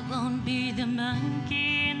 And I won't be the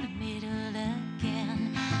monkey in the middle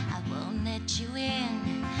again. I won't let you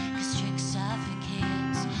in, 'cause tricks are for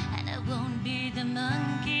kids. And I won't be the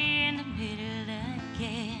monkey in the middle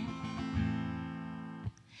again.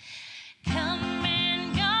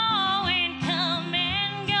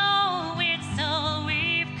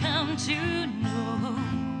 to know.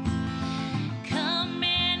 Come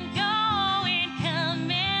and go,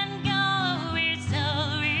 it's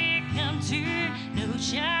all we come to know.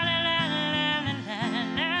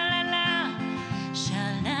 Sha-la-la-la-la-la-la-la,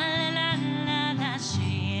 sha-la-la-la-la-la,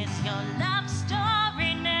 she is your love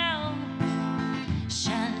story now.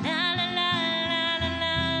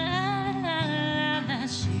 Sha-la-la-la-la-la-la-la,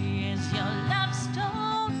 she is your love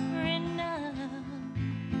story now.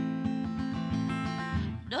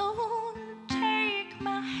 Don't take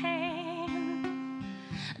my hand,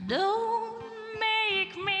 don't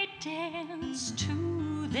make me dance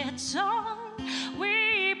to that song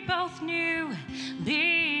we both knew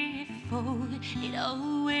before it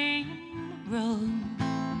all went wrong.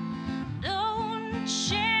 Don't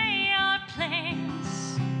share your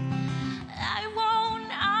plans, I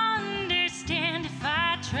won't understand if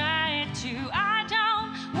I try to. I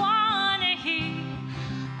don't wanna hear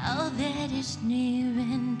all that is near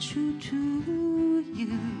and true to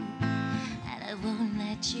you. And I won't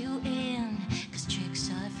let you in, 'cause tricks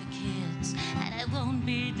are for kids. And I won't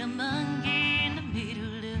be the monkey in the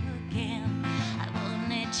middle again. I won't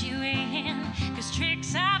let you in, 'cause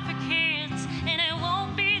tricks are for kids. And I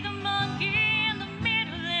won't be the monkey in the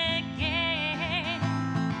middle again.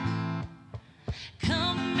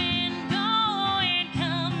 Come and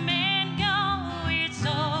go, it's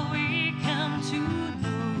all we come to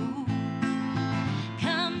know.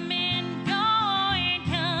 Come and go,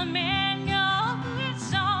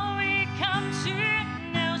 it's all we come to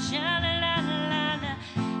know. Sha-la-la-la-la,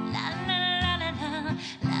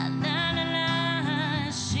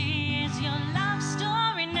 la-la-la-la-la, she is your love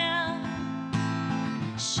story now.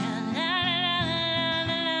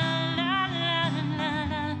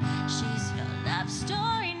 Sha-la-la-la-la-la-la, she's your love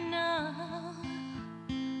story now.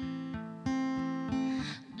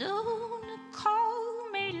 Don't call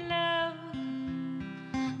me love,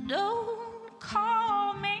 don't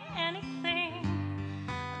call me anything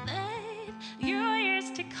that you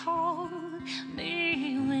used to call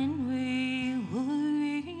me when we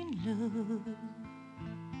were in love.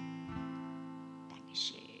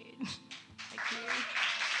 Dankeschön. Thank you.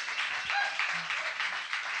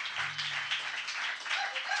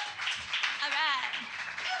 All right.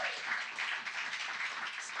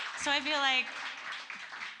 So I feel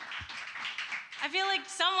like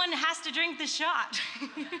someone has to drink the shot.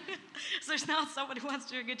 So there's not someone who wants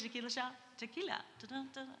to drink a tequila shot? Tequila?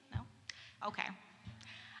 No? Okay.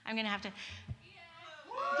 I'm gonna have to.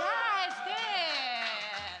 Yes, good.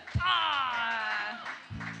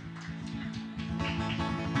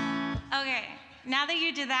 Okay, now that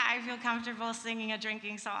you did that, I feel comfortable singing a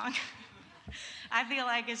drinking song. I feel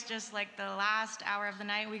like it's just like the last hour of the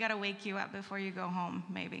night. We gotta wake you up before you go home,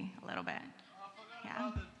 maybe a little bit.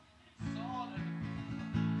 Yeah.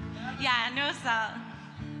 Yeah, no salt.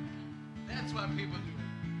 That's why people do it.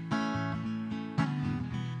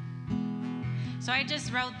 So I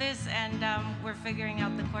just wrote this, and we're figuring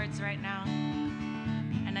out the chords right now,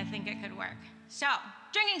 and I think it could work. So,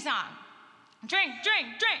 drinking song. Drink,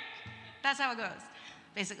 drink, drink. That's how it goes,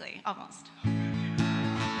 basically, almost.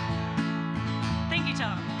 Thank you,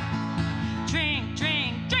 Tom. Drink,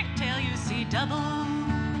 drink, drink till you see double.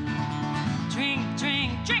 Drink,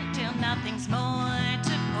 drink, drink till nothing's more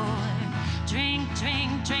to pour. Drink,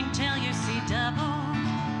 drink, drink till you see double.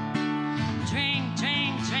 Drink,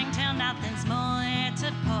 drink, drink till nothing's more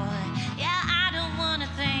to pour. Yeah, I don't wanna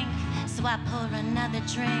think, so I pour another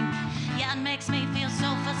drink. Yeah, it makes me feel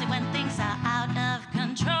so fuzzy when things are out of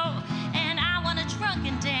control. And I wanna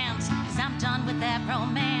drunken dance, 'cause I'm done with that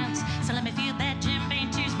romance. So let me feel that Jim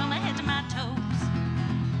Beam juice from my head to my toes.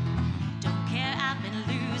 Don't care, I've been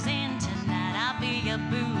losing. Tonight I'll be a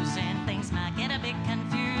boozing. Things might get a bit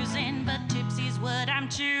confusing, but tipsy's what I'm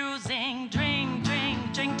choosing. Drink,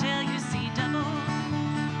 drink, drink till you see double.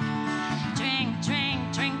 Drink,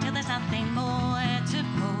 drink, drink till there's nothing more to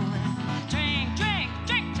pour. Drink, drink,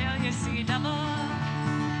 drink till you see double.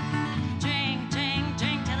 Drink, drink,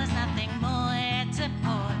 drink till there's nothing more to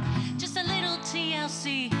pour. Just a little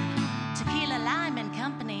TLC, tequila, lime, and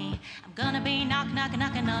company. I'm gonna be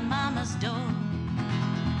knocking on mama's door.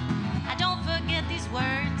 I don't forget these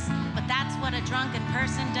words, but that's what a drunken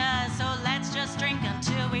person does. So let's just drink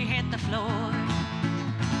until we hit the floor.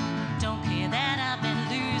 Don't care that I've been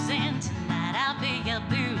losing. Tonight I'll be a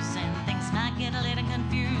boozing. Things might get a little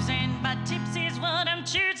confusing, but tipsy's what I'm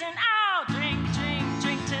choosing. Oh, drink, drink,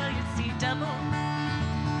 drink till you see double.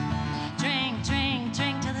 Drink, drink,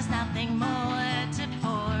 drink till there's nothing more to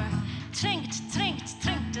pour. Drink, drink,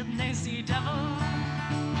 drink till they see double.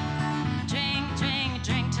 Drink, drink,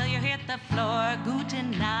 drink till you hit the floor. Gute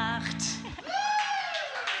Nacht.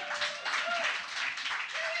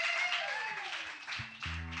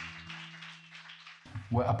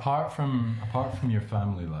 Well, apart from your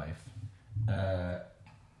family life,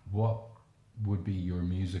 what would be your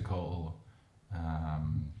musical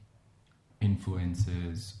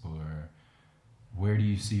influences, or where do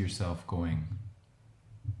you see yourself going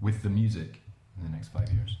with the music in the next 5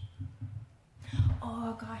 years?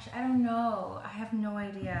 Oh gosh, I don't know. I have no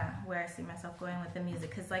idea where I see myself going with the music.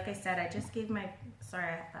 Because like I said, I just gave my... Sorry,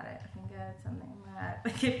 I thought I think I had something. I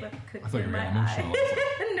gave a cookie I thought you in were my getting emotional.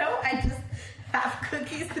 eye. No, I just have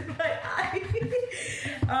cookies in my eye.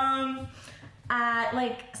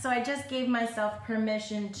 So I just gave myself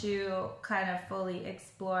permission to kind of fully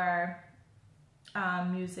explore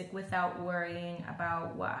music without worrying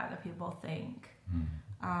about what other people think.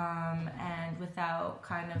 And without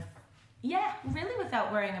kind of... Yeah, really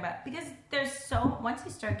without worrying about, because once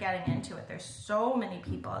you start getting into it, there's so many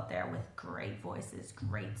people out there with great voices,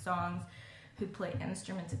 great songs, who play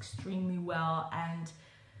instruments extremely well. And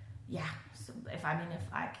yeah, so if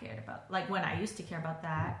I cared about, like when I used to care about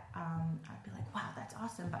that, I'd be like, wow, that's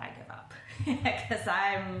awesome, but I give up because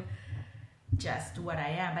I'm just what I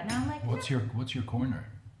am. But now I'm like, what's your corner?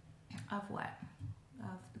 Of what?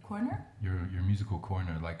 Of the corner? Your musical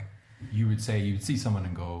corner, like. You would see someone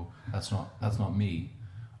and go, that's not me,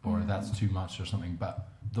 or that's too much or something. But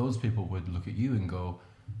those people would look at you and go,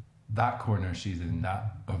 that corner she's in,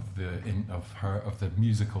 that of the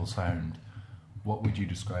musical sound. What would you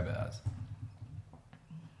describe it as?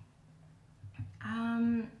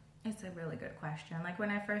 It's a really good question. Like when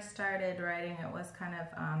I first started writing, it was kind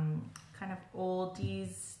of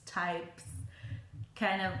oldies types,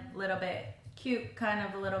 kind of a little bit cute, kind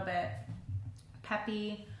of a little bit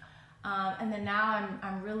peppy. And then now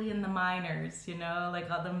I'm really in the minors, you know, like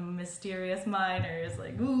all the mysterious minors,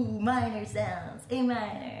 like, ooh, minor sounds, A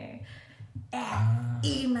minor, F,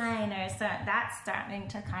 E minor. So that's starting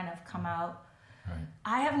to kind of come out. Right.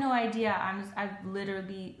 I have no idea. I've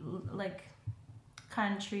literally like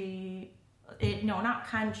country, not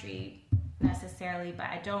country necessarily, but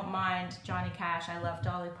I don't mind Johnny Cash. I love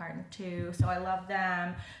Dolly Parton too, so I love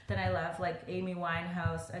them. Then I love like Amy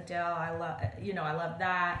Winehouse, Adele. I love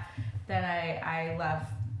that. Then I love,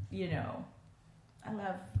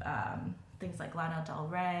 things like Lana Del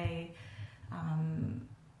Rey. I'm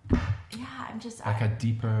just like a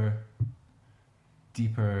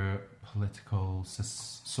deeper political,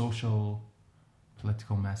 social,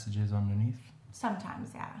 political messages underneath. Sometimes,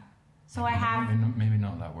 yeah. So I have maybe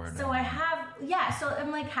not that word. So I have So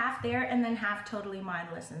I'm like half there, and then half totally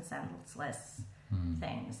mindless and senseless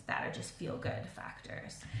things that are just feel good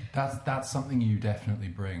factors. That's something you definitely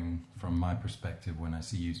bring from my perspective when I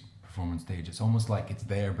see you perform on stage. It's almost like it's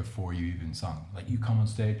there before you even sung. Like you come on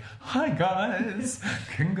stage, hi guys,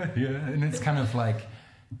 Kinga here, and it's kind of like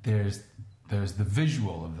there's the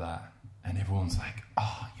visual of that, and everyone's like,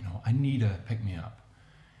 I need a pick me up.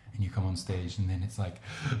 And you come on stage and then it's like,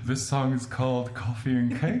 this song is called Coffee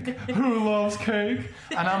and Cake. Who loves cake?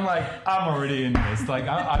 And I'm like, I'm already in this. Like,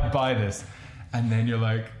 I buy this. And then you're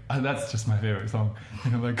like, that's just my favorite song.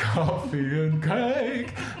 And you're like, Coffee and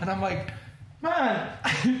Cake. And I'm like, man,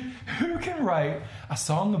 who can write a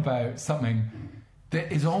song about something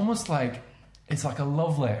that is almost like, it's like a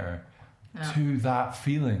love letter to that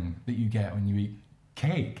feeling that you get when you eat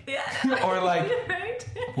cake. Yeah. Or like...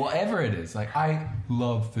 whatever it is, like I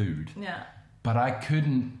love food, but I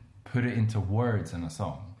couldn't put it into words in a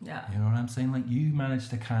song. You know what I'm saying? Like you managed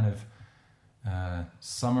to kind of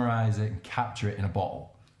summarize it and capture it in a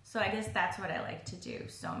bottle. So I guess that's what I like to do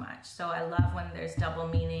so much. So I love when there's double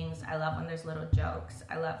meanings. I love when there's little jokes.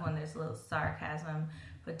 I love when there's a little sarcasm.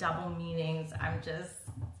 But double meanings, I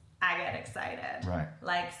get excited. Right.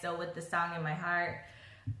 Like, so with the song in my heart,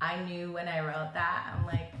 I knew when I wrote that, I'm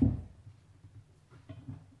like,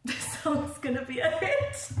 this song's gonna be a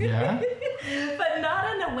hit. Yeah. But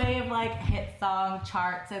not in a way of like hit song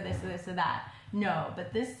charts or this or that. No,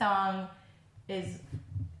 but this song is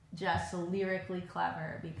just lyrically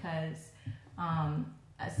clever because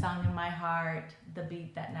a song in my heart, the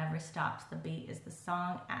beat that never stops. The beat is the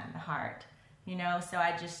song and the heart. So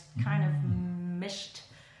I just kind of mished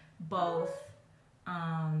both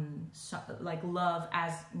like love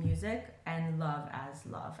as music and love as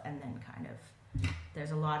love, and then kind of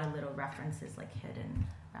there's a lot of little references, like hidden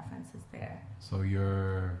references there. So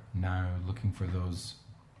you're now looking for those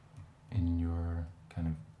in your kind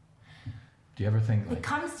of... Do you ever think like... It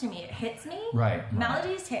comes to me, it hits me. Right.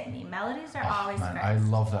 Melodies hit me. Melodies are always man, first. I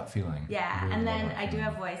love that feeling. Yeah, really and then I do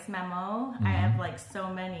a voice memo. I have like so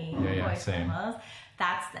many voice memos.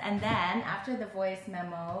 And then after the voice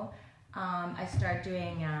memo, I start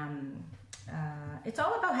doing it's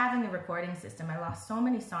all about having a recording system. I lost so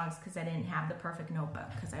many songs because I didn't have the perfect notebook,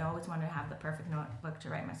 because I always wanted to have the perfect notebook to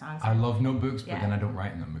write my songs. I love notebooks, Yeah. but then I don't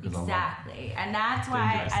write in them because Exactly. And that's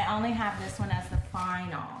why Dangerous. I only have this one as the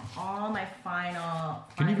final. All my final.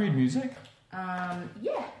 Can you read music?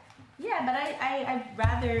 Yeah, but I'd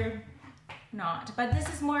rather not. But this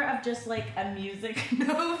is more of just like a music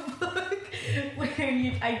notebook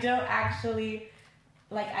where I don't actually,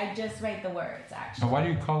 like, I just write the words actually. And why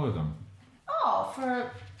do you color them? Oh,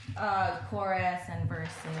 for chorus and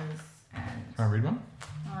verses and Can I read one?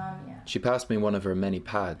 yeah. She passed me one of her many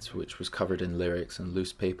pads, which was covered in lyrics and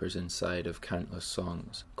loose papers inside of countless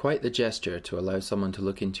songs. Quite the gesture to allow someone to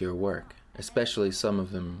look into your work, especially some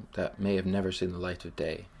of them that may have never seen the light of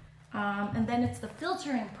day. And then it's the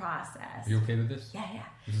filtering process. Are you okay with this? Yeah.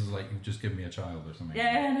 This is like you've just given me a child or something.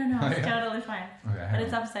 Yeah, no, it's Yeah. totally fine. Okay, But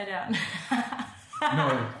it's upside down.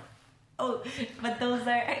 No. Oh, but those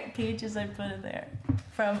are pages I put in there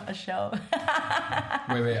from a show.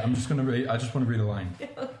 Wait. I'm just gonna read. I just want to read a line.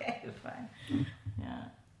 Okay, fine. Yeah.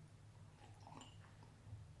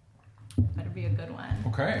 Better be a good one.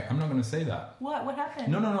 Okay, I'm not gonna say that. What happened?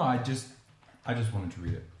 No. I just wanted to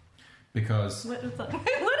read it because What is it?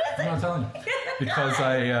 I'm not telling you because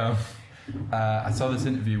I saw this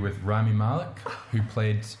interview with Rami Malek, who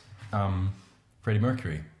played Freddie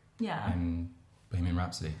Mercury Yeah. in Bohemian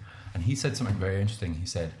Rhapsody, and he said something very interesting. He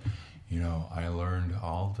said, I learned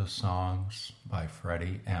all the songs by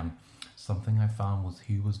Freddie, and something I found was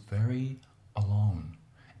he was very alone,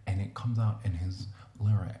 and it comes out in his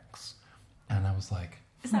lyrics. And I was like,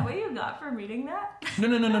 Is that what you got from reading that?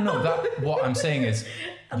 no. That what I'm saying is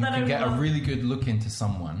you That can I get a love- really good look into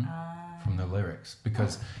someone from the lyrics,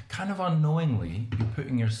 because kind of unknowingly you're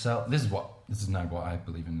putting yourself. This is now what I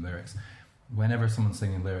believe in lyrics. Whenever someone's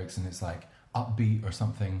singing lyrics and it's like upbeat or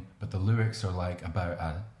something, but the lyrics are like about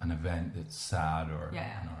an event that's sad or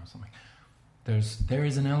or something. There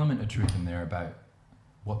is an element of truth in there about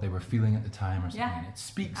what they were feeling at the time or something. Yeah. And it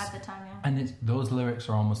speaks At the time, yeah. and those lyrics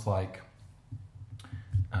are almost like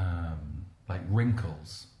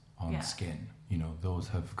wrinkles on Yeah. skin. Those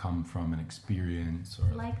have come from an experience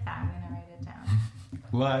or Like that, I'm gonna write it down.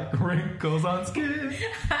 like wrinkles on skin.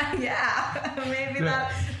 Yeah, maybe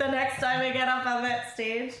that the next time I get up on that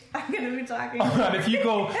stage, I'm gonna be talking. And if you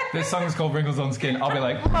go, this song's called Wrinkles on Skin, I'll be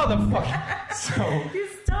like, motherfucker. So, You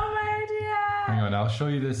stole my idea. hang on, I'll show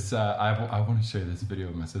you this. I want to share this video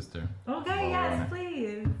of my sister. Okay, While we're on yes, it.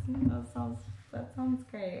 please. That sounds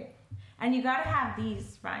great. And you gotta have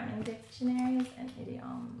these rhyming dictionaries and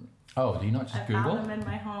idioms. Oh, do you not just I Google? found them in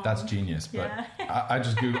my home. That's genius, but Yeah. I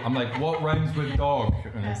just Google. I'm like, what rhymes with dog?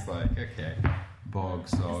 And it's like, okay, bog,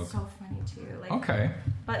 sog. It's so funny too. Like, Okay.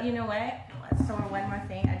 But you know what? So one more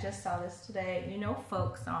thing. I just saw this today.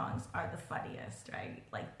 Folk songs are the funniest, right?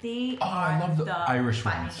 Like they Oh, are I love the Irish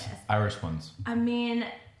funniest. ones. Irish ones. I mean,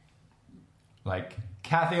 Like,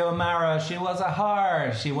 Kathy O'Mara, she was a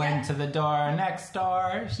whore. She went to the door next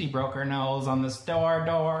door. She broke her nose on the store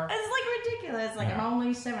door. it's like ridiculous. Like Yeah. I'm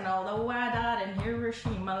only 7, although I died in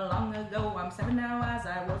Hiroshima long ago. I'm 7 now as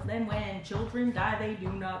I was then. When children die, they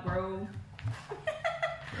do not grow.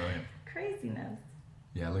 Brilliant. Craziness.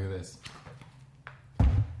 Yeah, look at this.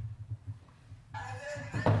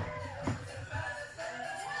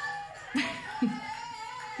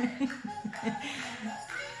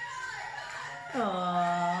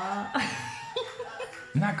 Aww.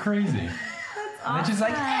 Isn't that crazy? That's And it's just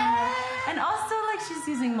like, and also like she's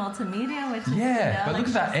using multimedia, which is, yeah, but like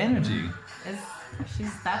look at that energy.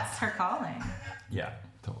 That's her calling. Yeah,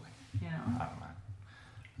 totally. You know. I don't know.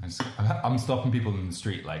 I'm stopping people in the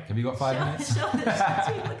street. Like, have you got 5 minutes? Show this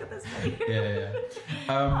to you. Look at this video. Yeah.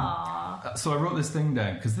 Aww. So I wrote this thing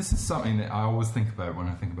down because this is something that I always think about when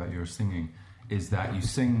I think about your singing, is that you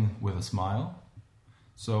sing with a smile.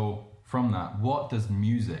 So from that, what does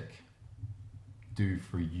music do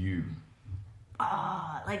for you?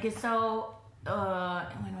 Like when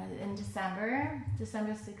was it? In December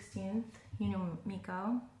 16th,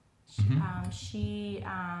 Miko. She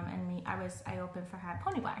and me. I opened for her at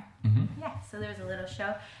Pony Bar. Yeah, so there was a little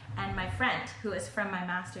show, and my friend who is from my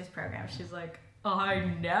master's program, she's like, "Oh, I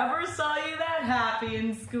never saw you that happy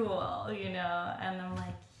in school," and I'm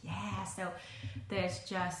like, "Yeah." So there's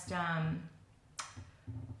just, I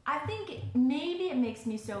think maybe it makes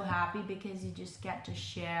me so happy because you just get to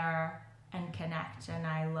share and connect, and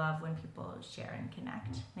I love when people share and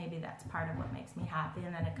connect. Maybe that's part of what makes me happy,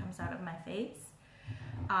 and then it comes out of my face.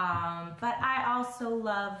 But I also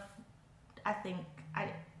love, I think,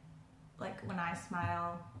 like when I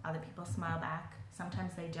smile, other people smile back.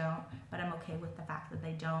 Sometimes they don't, but I'm okay with the fact that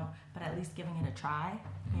they don't, but at least giving it a try,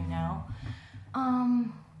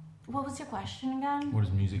 What was your question again? What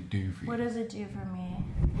does music do for you? What does it do for me?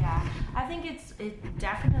 Yeah, I think it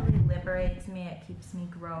definitely liberates me. It keeps me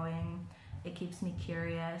growing. It keeps me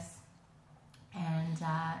curious, and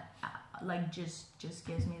like just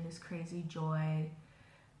gives me this crazy joy.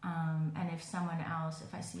 And if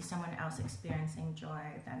I see someone else experiencing joy,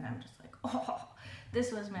 then I'm just like, oh,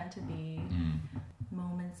 this was meant to be.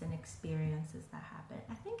 Moments and experiences that happen.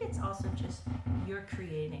 I think it's also just you're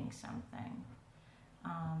creating something.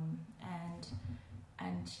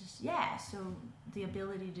 And just, so the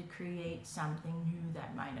ability to create something new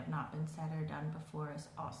that might have not been said or done before is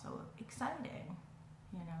also exciting,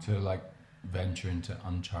 you know. To like venture into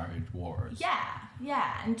uncharted waters.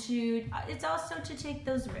 Yeah, and it's also to take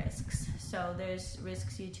those risks. So there's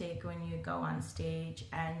risks you take when you go on stage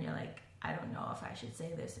and you're like, I don't know if I should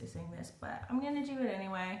say this or sing this, but I'm gonna do it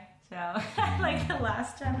anyway. So like the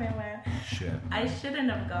last time I went, I shouldn't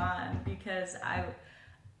have gone because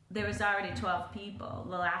there was already 12 people.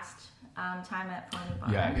 The last time at Pony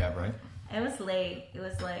Bar. Yeah, right. It was late. It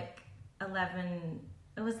was like 11.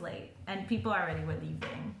 It was late, and people already were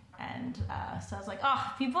leaving. And so I was like,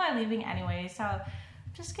 oh, people are leaving anyway. So I'm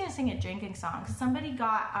just gonna sing a drinking song. Somebody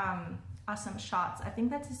got us some shots. I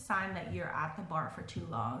think that's a sign that you're at the bar for too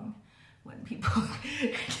long. When people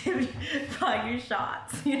buy you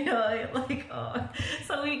shots, you know, like, oh.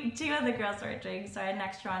 So two other girls were drinking, so I had an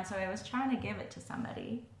extra on, so I was trying to give it to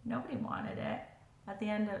somebody. Nobody wanted it. At the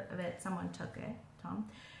end of it, someone took it.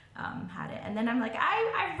 Tom had it. And then I'm like,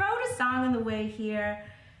 I wrote a song on the way here.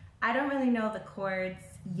 I don't really know the chords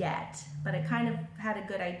yet, but I kind of had a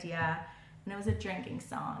good idea. And it was a drinking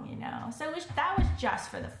song, you know. So that was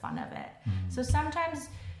just for the fun of it. So sometimes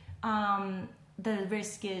the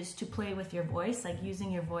risk is to play with your voice, like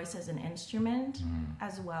using your voice as an instrument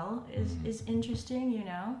as well is interesting, you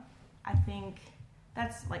know. I think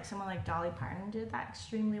that's like someone like Dolly Parton did that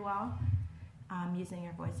extremely well, using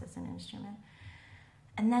your voice as an instrument.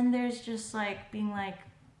 And then there's just like being like,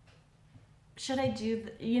 should I do,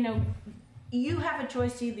 you know, you have a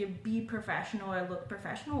choice to either be professional or look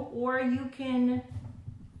professional, or you can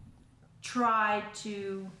try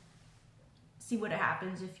to see what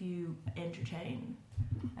happens if you entertain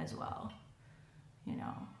as well, you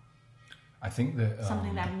know. I think that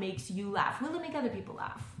something that makes you laugh. Will it make other people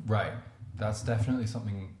laugh? Right. That's definitely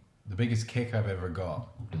something. The biggest kick I've ever got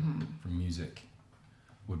from music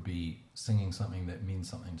would be singing something that means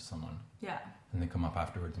something to someone. Yeah. And they come up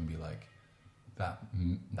afterwards and be like,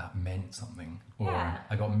 that meant something, or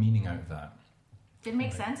I got meaning out of that. Did it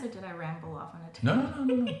make sense, or did I ramble off on it? No.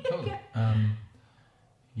 Totally.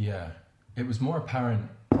 Yeah. It was more apparent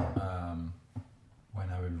when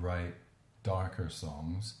I would write darker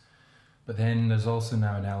songs, but then there's also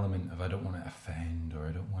now an element of I don't want to offend, or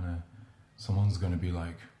I don't want to. Someone's going to be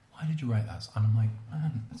like, "Why did you write that?" And I'm like,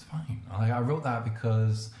 "Man, it's fine. I wrote that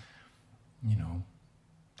because, you know,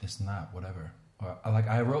 this and that, whatever." Or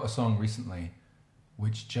I wrote a song recently,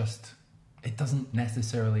 which just it doesn't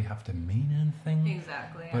necessarily have to mean anything.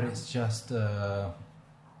 Exactly. But it's just.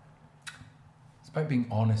 It's about being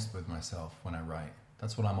honest with myself when I write.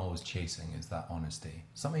 That's what I'm always chasing, is that honesty.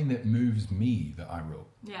 Something that moves me that I wrote.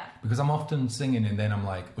 Yeah. Because I'm often singing and then I'm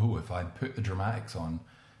like, oh, if I put the dramatics on,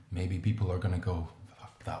 maybe people are going to go,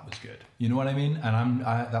 fuck, that was good. You know what I mean? And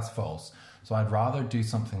that's false. So I'd rather do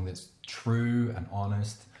something that's true and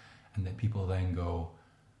honest, and that people then go,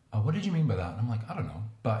 oh, what did you mean by that? And I'm like, I don't know.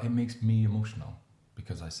 But it makes me emotional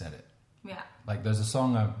because I said it. Yeah. Like there's a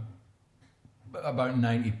song I'm about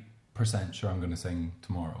 90% sure I'm going to sing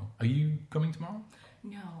tomorrow. Are you coming tomorrow?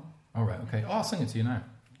 No. All right, okay. Oh, I'll sing it to you now.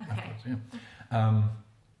 Okay. Yeah.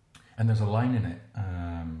 And there's a line in it.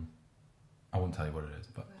 I won't tell you what it is,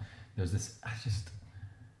 but there's this.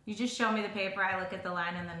 You just show me the paper. I look at the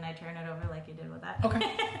line and then I turn it over like you did with that.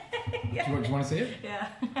 Okay. Yeah. Do you want to see it? Yeah.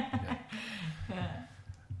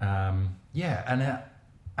 Yeah.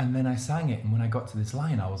 And then I sang it, and when I got to this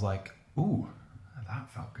line, I was like, "Ooh, that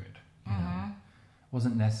felt good." You know? It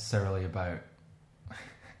wasn't necessarily about.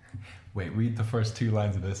 Wait, read the first two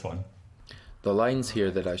lines of this one. The lines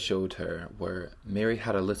here that I showed her were, Mary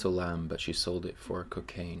had a little lamb, but she sold it for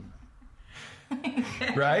cocaine.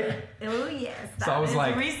 Right? Oh, yes. So I was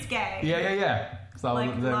like, risque. Yeah. So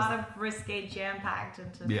like a lot of risque jam-packed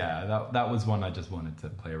into... Yeah, that was one I just wanted to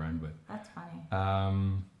play around with. That's funny.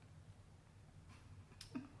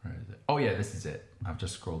 Where is it? Oh, yeah, this is it. I've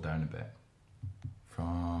just scrolled down a bit.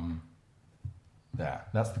 From there.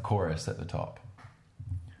 That's the chorus at the top.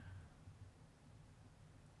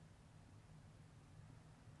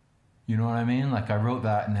 You know what I mean? Like I wrote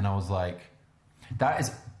that and then I was like, that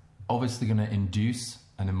is obviously going to induce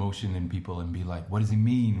an emotion in people and be like, what does he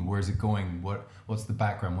mean? Where's it going? What's the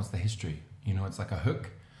background? What's the history? You know, it's like a hook.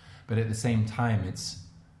 But at the same time,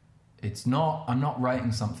 it's not, I'm not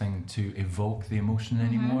writing something to evoke the emotion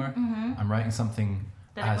anymore. I'm writing something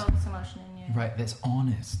that evokes emotion in you. Right, that's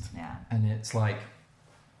honest. Yeah. And it's like,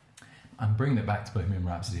 I'm bringing it back to Bohemian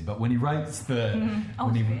Rhapsody, but when he writes the,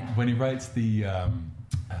 when he writes the,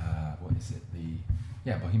 what is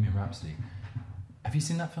it? Bohemian Rhapsody. Have you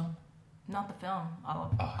seen that film? Not the film.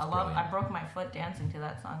 I broke my foot dancing to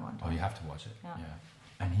that song one time. Oh, you have to watch it. Yeah.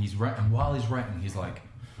 And he's writing, and while he's writing, he's like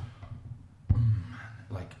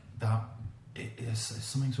that. It's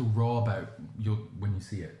something so raw about you when you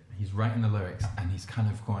see it. He's writing the lyrics, and he's kind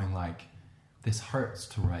of going like, "This hurts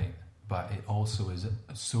to write, but it also is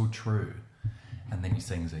so true." And then he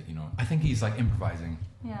sings it. You know, I think he's like improvising.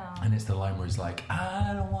 Yeah. And it's the line where he's like,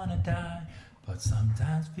 "I don't want to die, but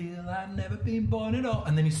sometimes feel I've never been born at all."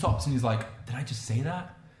 And then he stops and he's like, "Did I just say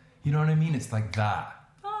that?" You know what I mean? It's like that.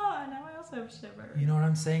 Oh, now I also have shivers. You know what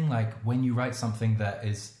I'm saying? Like when you write something that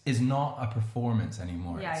is not a performance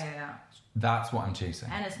anymore. Yeah. That's what I'm chasing.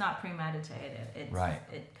 And it's not premeditated. It's, right.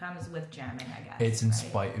 It comes with jamming, I guess. It's in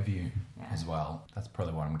spite of you as well. That's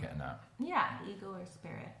probably what I'm getting at. Yeah, ego or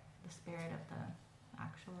spirit. The spirit of the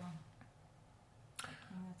actual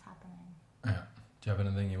thing that's happening. Yeah. Do you have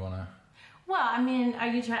anything you want to... Well, I mean, are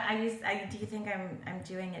you trying? Do you think I'm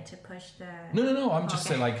doing it to push the? No. I'm just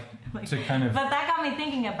saying, like to kind of. But that got me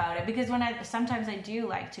thinking about it because sometimes I do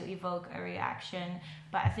like to evoke a reaction,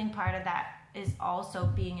 but I think part of that is also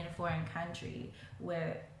being in a foreign country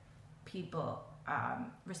where people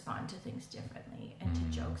respond to things differently and to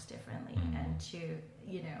jokes differently and to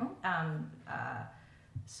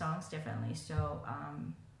songs differently. So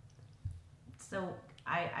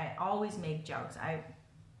I always make jokes. I've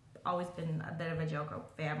always been a bit of a joker,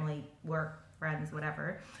 family, work, friends,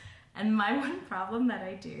 whatever. And my one problem that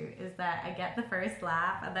I do is that I get the first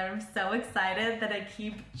laugh and then I'm so excited that I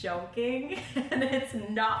keep joking and it's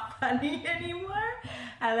not funny anymore.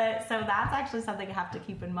 And so that's actually something I have to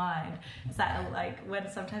keep in mind. Is that like when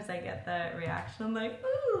sometimes I get the reaction, I'm like,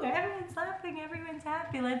 ooh, everyone's laughing, everyone's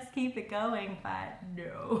happy, let's keep it going. But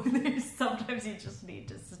no, sometimes you just need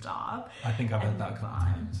to stop. I think I've had that a couple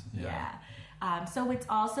times. Yeah. So it's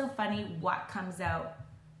also funny what comes out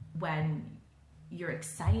when you're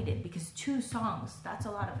excited, because 2 songs, that's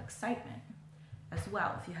a lot of excitement as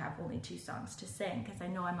well if you have only 2 songs to sing, because I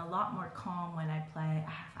know I'm a lot more calm when I play a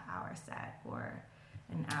half-hour set or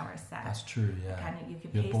an hour set. That's true, yeah.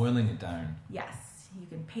 You're pace, boiling it down. Yes, you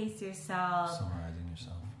can pace yourself. Summarizing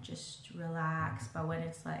yourself. Just relax. But when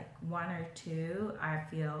it's like 1 or 2, I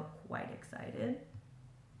feel quite excited.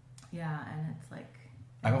 Yeah, and it's like...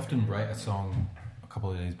 I often write a song a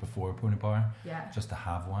couple of days before Pony Bar, just to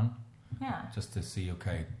have one. Yeah. Just to see,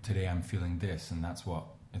 okay, today I'm feeling this, and that's what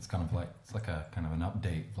it's kind of like. It's like a kind of an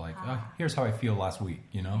update, like here's how I feel last week,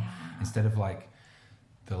 you know. Yeah. Instead of like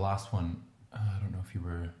the last one. I don't know if you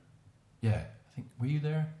were. Yeah, I think were you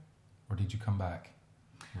there, or did you come back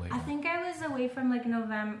later? I think I was away from like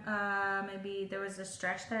November. Maybe there was a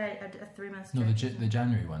stretch that I did a 3-month stretch. No, the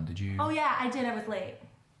January one. Did you? Oh yeah, I did. I was late.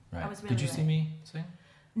 Right. I was really did you late. See me sing?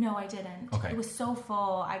 No, I didn't. Okay. It was so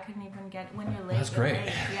full, I couldn't even get... When you're late, That's great.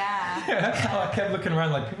 Late. Yeah. I kept looking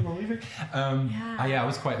around like, people are leaving. I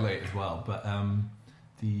was quite late as well. But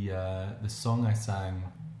the song I sang...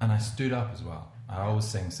 And I stood up as well. I always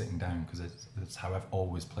sing sitting down because it's how I've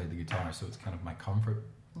always played the guitar. So it's kind of my comfort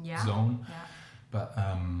zone. Yeah. But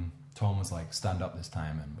Tom was like, stand up this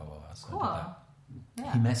time and blah, blah, blah. So cool. I did that.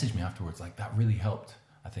 Yeah. He messaged me afterwards like, that really helped.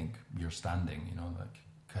 I think you're standing, you know, like...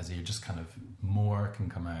 Because you're just kind of more can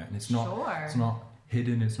come out, and it's not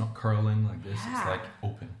hidden, it's not curling like this. It's like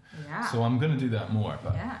open. Yeah. So I'm going to do that more,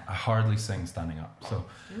 but I hardly sing standing up. So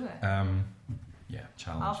do it.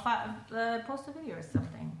 Challenge. I'll post a video or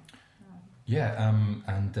something.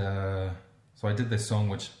 So I did this song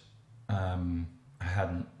which I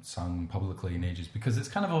hadn't sung publicly in ages because it's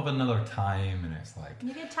kind of another time, and it's like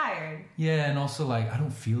you get tired. Yeah, and also like I don't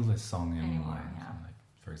feel this song anymore. Yeah.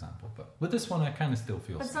 For example, but with this one I kind of still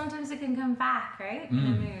feel. But sometimes it can come back, right? In a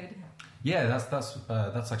mood. Yeah,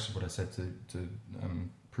 that's actually what I said to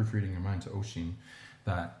Proofreading Your Mind, to Oshin,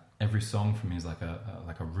 that every song for me is like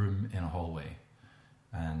a room in a hallway,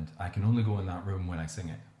 and I can only go in that room when I sing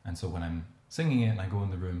it. And so when I'm singing it and I go in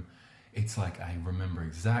the room, it's like I remember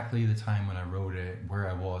exactly the time when I wrote it, where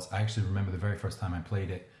I was. I actually remember the very first time I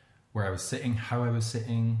played it, where I was sitting, how I was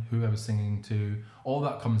sitting, who I was singing to. All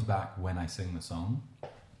that comes back when I sing the song.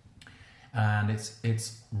 And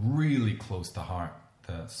it's really close to heart.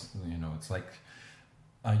 That's, you know, it's like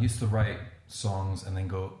I used to write songs and then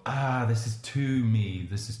go, this is too me,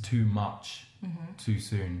 this is too much, too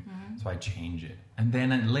soon. So I change it. And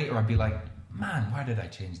then later I'd be like, man, why did I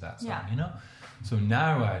change that song, you know? So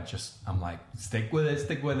now I'm like, stick with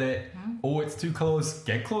it. Oh, it's too close,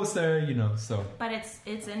 get closer, you know, so. But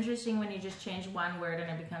it's interesting when you just change one word and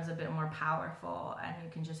it becomes a bit more powerful and you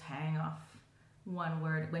can just hang off one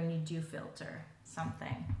word when you do filter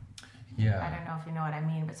something. Yeah. I don't know if you know what I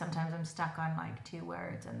mean, but sometimes I'm stuck on like 2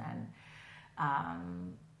 words and then,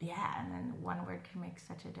 and then one word can make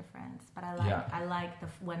such a difference. But I like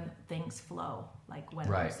when things flow, like when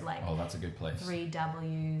there's like that's a good place. 3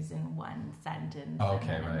 W's in one sentence. Oh,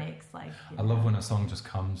 okay, and then right. It makes like. I love when a song just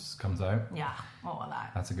comes out. Yeah. Oh,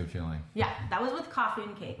 that. That's a good feeling. Yeah, that was with Coffee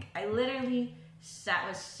and Cake. I literally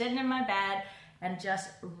was sitting in my bed and just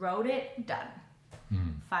wrote it. Done.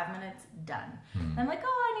 5 minutes, done. I'm like,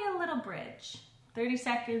 I need a little bridge. 30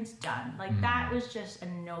 seconds, done. Like that was just a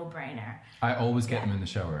no-brainer. I always get them in the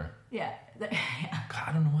shower. Yeah. God,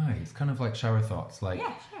 I don't know why. It's kind of like shower thoughts. Like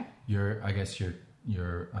yeah, sure. I guess your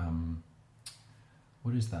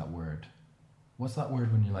what is that word? What's that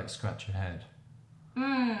word when you like scratch your head?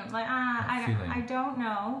 I don't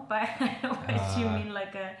know, but I know what you mean,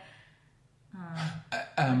 like a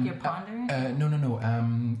like you're pondering?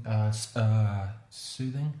 No.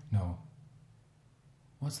 Soothing? No.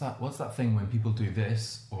 What's that thing when people do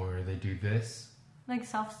this or they do this? Like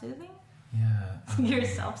self-soothing? Yeah. You're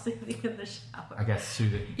self-soothing in the shower. I guess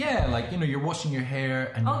soothing. Yeah, like, you're washing your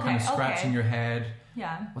hair and you're kind of scratching your head.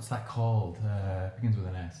 Yeah. What's that called? Begins with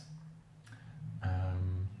an S.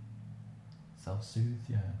 Self-soothe?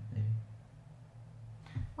 Yeah, maybe.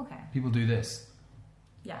 Okay. People do this.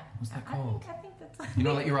 Yeah. What's that called? I think that's...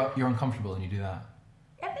 Like you're uncomfortable and you do that.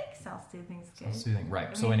 I think self-soothing's good. Self-soothing,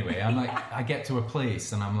 right. So anyway, I'm like, I get to a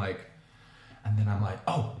place and I'm like, and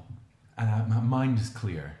my mind is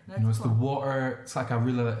clear. That's it's cool. the water, it's like I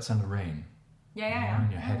really like the sound of rain. Yeah.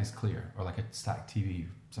 And your head is clear. Or like a static TV,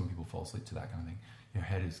 some people fall asleep to that kind of thing. Your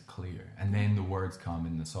head is clear. And then the words come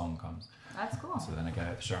and the song comes. That's cool. So then I get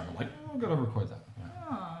out the shower and I'm like, I've got to record that. Yeah.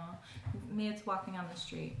 Oh. Me, it's walking on the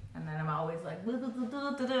street. And then I'm always like... When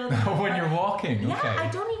you're walking, okay. Yeah, I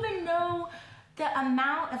don't even know the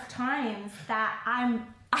amount of times that I'm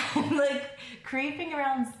like creeping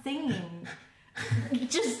around singing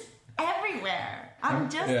just everywhere. I'm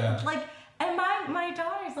just like, and my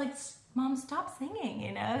daughter's like, Mom, stop singing,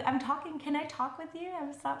 you know? I'm talking, can I talk with you?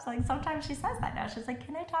 I'm stop like sometimes she says that now. She's like,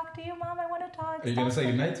 can I talk to you, Mom? I want to talk. Are you gonna say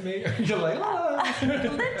goodnight to me? You're like,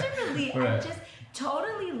 Literally, right. I just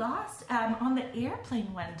totally lost on the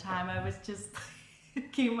airplane one time. I was just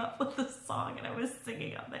came up with a song and I was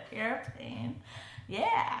singing on the airplane.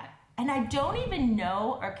 Yeah. And I don't even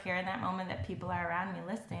know or care in that moment that people are around me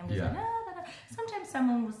listening. I'm just like, sometimes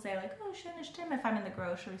someone will say like, oh, schöne Stimme if I'm in the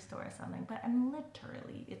grocery store or something. But I'm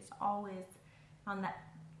literally, it's always on that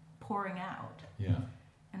pouring out. Yeah.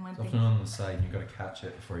 And when it's often on the side and you've got to catch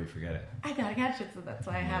it before you forget it. I gotta catch it, so that's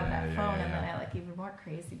why I have that phone, and then I like even more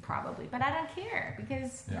crazy probably. But I don't care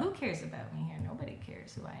because who cares about me here? Nobody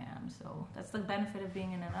cares who I am. So that's the benefit of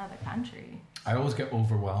being in another country. I always get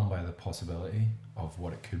overwhelmed by the possibility of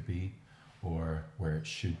what it could be, or where it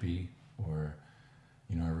should be, or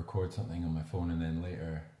I record something on my phone and then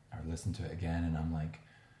later I listen to it again and I'm like,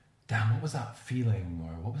 damn, what was that feeling,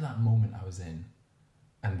 or what was that moment I was in?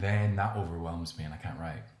 And then that overwhelms me and I can't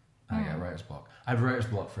write. And I get writer's block. I had writer's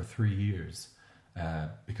block for 3 years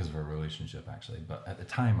because of our relationship, actually. But at the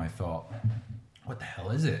time I thought, what the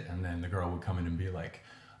hell is it? And then the girl would come in and be like,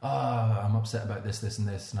 I'm upset about this, this, and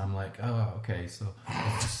this. And I'm like, oh, okay. So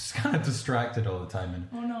I was just kind of distracted all the time.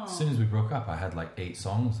 And as soon as we broke up, I had like 8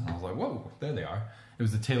 songs. And I was like, whoa, there they are. It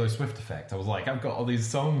was the Taylor Swift effect. I was like, I've got all these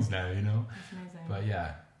songs now, That's amazing. But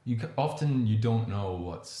yeah, often you don't know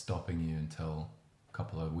what's stopping you until a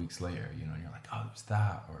couple of weeks later, and you're like, oh, it was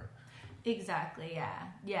that, or... Exactly,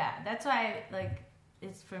 yeah. That's why,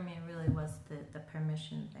 it's for me. It really was the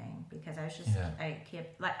permission thing, because I was just I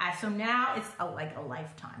kept so now it's a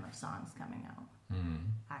lifetime of songs coming out.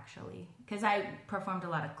 Actually, because I performed a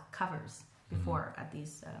lot of covers before at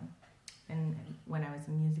these, and when I was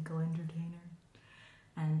a musical entertainer.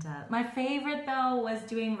 And my favorite though was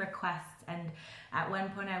doing requests, and at one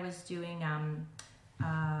point I was doing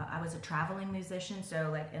I was a traveling musician,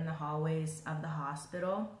 so in the hallways of the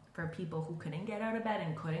hospital for people who couldn't get out of bed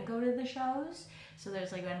and couldn't go to the shows. So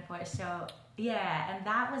there's one point, so yeah, and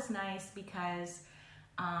that was nice because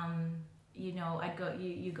I'd go,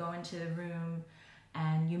 you go into the room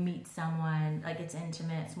and you meet someone, it's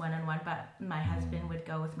intimate, it's one-on-one, but my husband would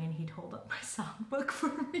go with me and he'd hold up my songbook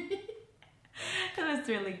for me. It was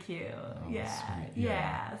really cute. Oh, sweet.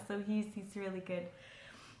 Yeah. So he's really good.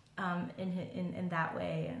 in that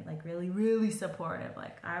way, and like really, really supportive.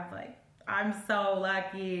 I'm so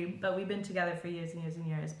lucky. But we've been together for years and years and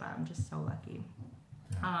years. But I'm just so lucky.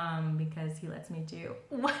 Because he lets me do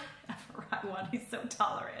whatever I want. He's so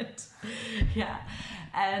tolerant. Yeah.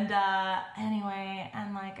 And anyway,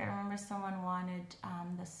 and like I remember someone wanted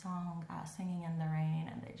the song Singing in the Rain,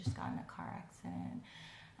 and they just got in a car accident.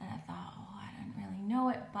 And I thought, I didn't really know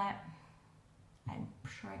it, but I'm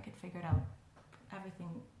sure I could figure it out.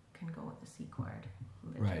 Everything can go with the C chord.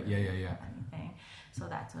 Right, yeah. Anything. So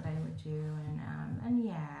that's what I would do, and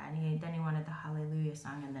then he wanted the Hallelujah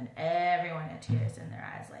song, and then everyone had tears in their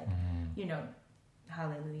eyes, like,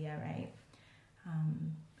 Hallelujah, right?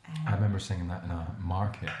 I remember singing that in a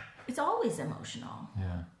market. It's always emotional.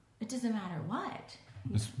 Yeah. It doesn't matter what.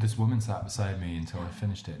 This woman sat beside me until I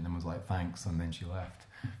finished it, and then was like, thanks, and then she left.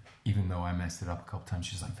 Even though I messed it up a couple times,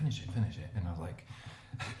 she's like, finish it. And I was like,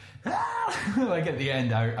 like at the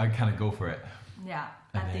end, I kind of go for it. Yeah,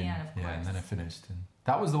 and at then, the end, of course. Yeah, and then I finished. And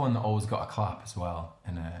that was the one that always got a clap as well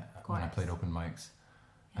when I played open mics.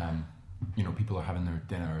 People are having their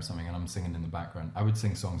dinner or something, and I'm singing in the background. I would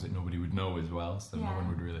sing songs that nobody would know as well, so no one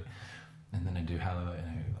would really. And then I do Hallelujah, and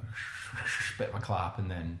I like, bit of a clap, and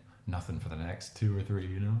then nothing for the next 2 or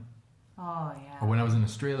 3, Oh, yeah. Or when I was in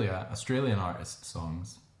Australia, Australian artist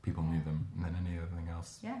songs, people knew them, and then anything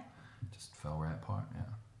else just fell right apart,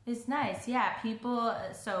 It's nice, people,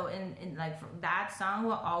 so in like that song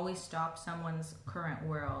will always stop someone's current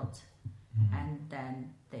world, and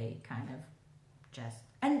then they kind of just,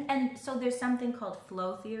 and so there's something called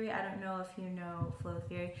flow theory. I don't know if you know flow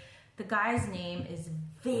theory. The guy's name is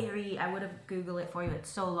I would have Googled it for you, it's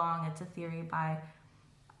so long. It's a theory by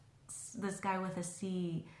this guy with a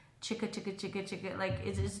C, Chicka, like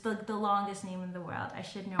it's the longest name in the world. I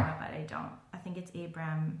should know it, but I don't. I think it's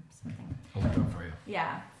Abraham something. I'll look it up for you.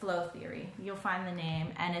 Yeah, flow theory. You'll find the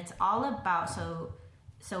name, and it's all about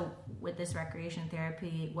so with this recreation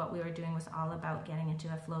therapy, what we were doing was all about getting into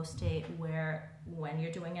a flow state where when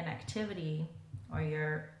you're doing an activity or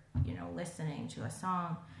you're listening to a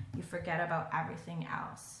song, you forget about everything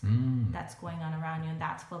else that's going on around you, and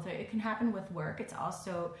that's flow theory. It can happen with work. It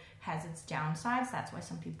also has its downsides. That's why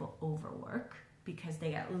some people overwork, because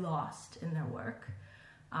they get lost in their work.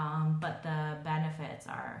 But the benefits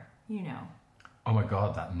are, Oh my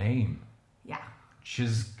God, that name. Yeah.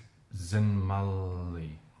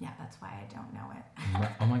 Csikszentmihalyi. Yeah, that's why I don't know it.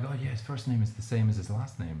 Oh my God, yeah, his first name is the same as his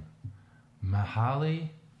last name. Mahali?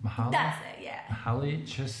 That's it, yeah. Mahali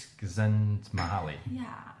Csikszentmihalyi.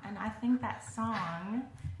 Yeah, and I think that song,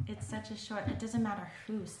 it's such a short, it doesn't matter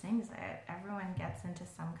who sings it, everyone gets into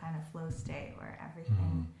some kind of flow state where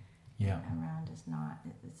everything around is not,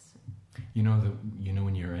 it's...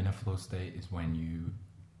 when you're in a flow state is when you're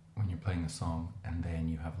playing the song, and then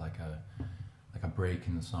you have like a break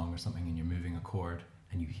in the song or something, and you're moving a chord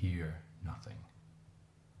and you hear nothing,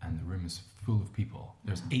 and the room is full of people.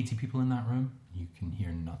 There's 80 people in that room, you can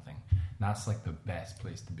hear nothing. That's like the best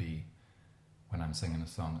place to be when I'm singing a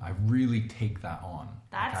song. I really take that on.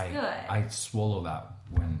 That's good. I swallow that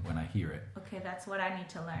when I hear it. Okay, that's what I need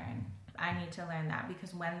to learn. I need to learn that,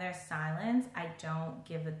 because when there's silence, I don't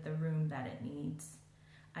give it the room that it needs.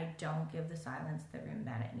 I don't give the silence the room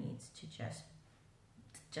that it needs to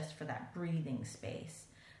just for that breathing space.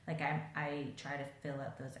 Like I try to fill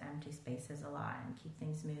up those empty spaces a lot and keep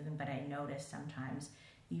things moving, but I notice sometimes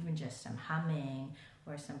even just some humming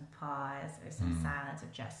or some pause or some silence or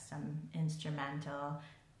just some instrumental,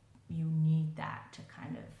 you need that to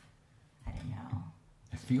kind of, I don't know.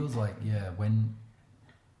 It feels like, when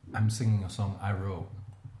I'm singing a song I wrote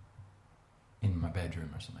in my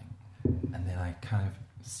bedroom or something, and then I kind of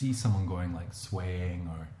see someone going like swaying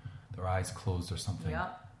or their eyes closed or something.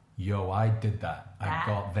 Yep. Yo, I did that. I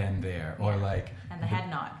got them there. Or like... And the head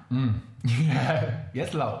nod. Yeah.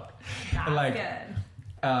 Yes, Lord. That's like, good.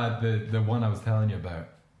 The one I was telling you about,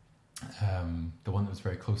 the one that was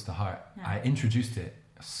very close to heart, I introduced it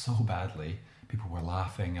so badly. People were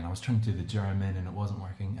laughing, and I was trying to do the German, and it wasn't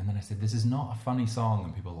working. And then I said, this is not a funny song,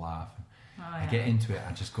 and people laugh. I get into it,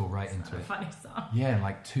 I just go right into it. Funny song. Yeah, and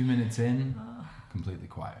like 2 minutes in, completely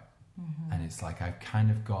quiet. And it's like I've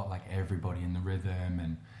kind of got like everybody in the rhythm,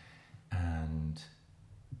 and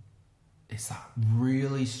it's that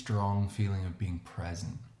really strong feeling of being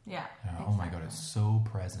present. Yeah. Exactly. Oh my God, it's so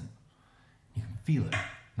present. You can feel it.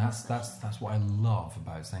 That's what I love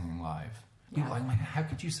about singing live. People are like, how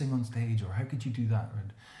could you sing on stage, or how could you do that? Or,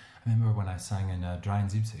 I remember when I sang in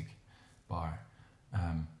Dreiensiebzig bar.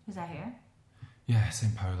 Is that here? Yeah,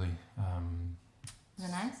 St. Pauli. Is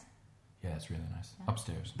it nice? Yeah, it's really nice. Yeah.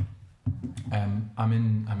 Upstairs. I'm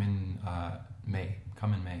in May.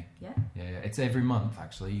 Come in May. Yeah. Yeah. It's every month,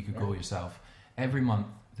 actually. You could go Really? yourself. Every month,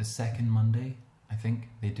 the second Monday, I think,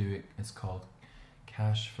 they do it. It's called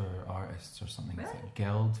Cash for Artists or something. It's Really? like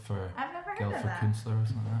Geld for I've never heard Geld of for that. Künstler or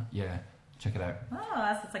something like that. Yeah, check it out. Oh,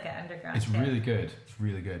 that's just like an underground. It's shit. really good. It's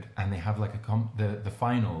really good. And they have like the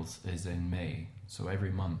finals is in May. So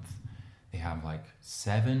every month they have like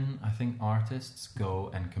 7, I think, artists go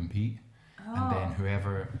and compete. Oh. And then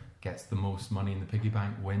whoever gets the most money in the piggy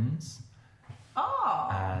bank wins. Oh.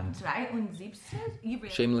 And- 73? You really?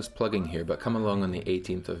 Shameless plugging here, but come along on the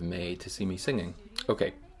 18th of May to see me singing.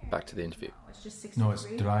 Okay, back to the interview. It's just 63. No, it's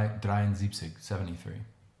 73.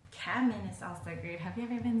 Cabin is also great. Have you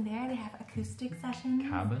ever been there? They have acoustic sessions.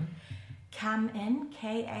 Cabin? Kamin,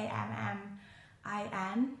 Kammin.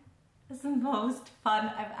 It's the most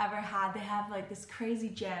fun I've ever had. They have like this crazy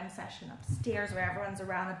jam session upstairs where everyone's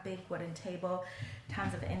around a big wooden table,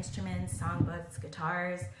 tons of instruments, songbooks,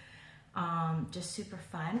 guitars. Just super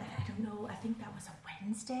fun. I don't know, I think that was a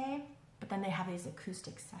Wednesday, but then they have these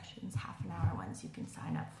acoustic sessions, half-an-hour ones you can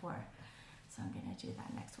sign up for. So I'm gonna do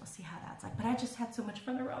that next. We'll see how that's like. But I just had so much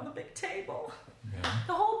fun around the big table. Yeah.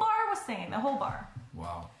 The whole bar was singing, the whole bar.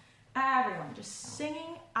 Wow. Everyone just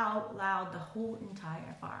singing out loud, the whole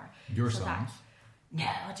entire bar. Your So that- songs? No,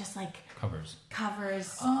 just like Covers.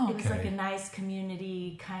 covers. Oh, It was like okay. a nice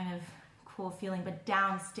community kind of cool feeling. But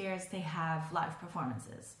downstairs they have live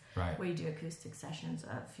performances Right. where you do acoustic sessions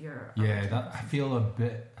of your Yeah, originals. that I feel a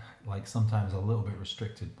bit like sometimes a little bit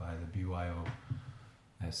restricted by the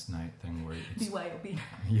BYOS night thing where it's BYOB.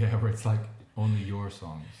 yeah, where it's like only your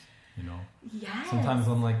songs, you know. Yes. Sometimes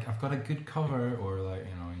I'm like, I've got a good cover, or like,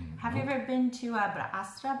 you know. Have you ever been to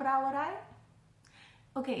Astra Brouwerij?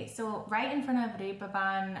 Okay, so right in front of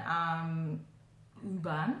Reeperbahn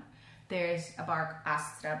U-Bahn, there's a bar,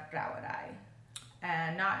 Astra Brouwerij.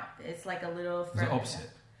 And it's like a little Is it further. opposite?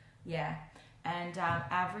 Yeah. And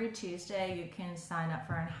every Tuesday you can sign up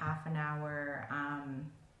for a half an hour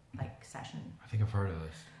like session. I think I've heard of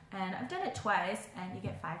this. And I've done it twice, and you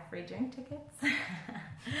get 5 free drink tickets.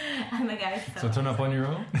 And the guy's So turn up on your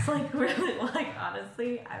own. it's like really, like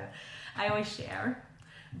honestly, I always share,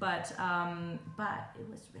 but it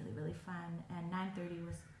was really really fun, and 9:30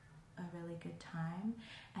 was a really good time,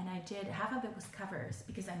 and I did half of it was covers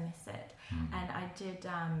because I miss it, and I did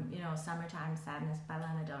Summertime Sadness by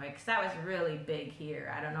Lana Del Rey because that was really big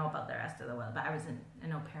here. I don't know about the rest of the world, but I was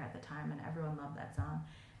an au pair at the time, and everyone loved that song,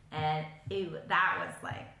 and that was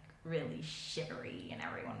like really shivery and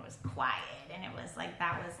everyone was quiet, and it was like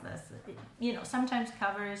that was this, sometimes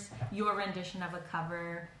covers, your rendition of a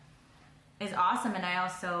cover is awesome. And I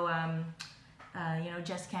also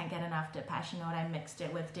just can't get enough Depeche Mode. I mixed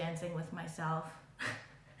it with Dancing with Myself.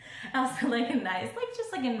 Also like a nice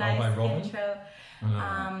by nice Robin? intro.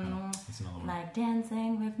 No, it's another one. Like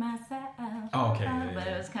Dancing with Myself. Oh, okay, yeah, But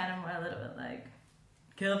yeah. it was kind of more a little bit like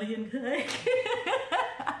Kelly and Craig.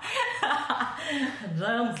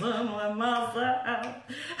 Dancing with myself.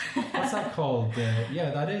 What's that called?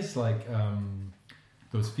 That is like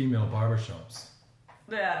those female barbershops.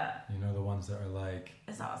 Yeah, You know, the ones that are like,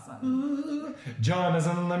 it's awesome. "Ooh, John is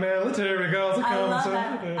in the military, girls are I coming love to-"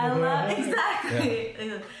 that. I love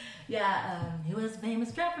exactly. Yeah, he was a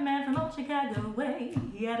famous trapper man from old Chicago way.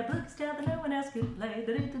 He had a book style that no one else could play.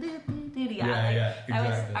 Yeah, That was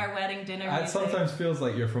exactly. our wedding dinner It music. sometimes feels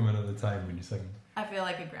like you're from another time when you sing. I feel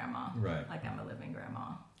like a grandma. Right. Like I'm a living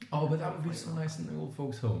grandma. Oh, but that would be so nice in the old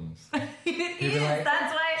folks' homes. It be is. like,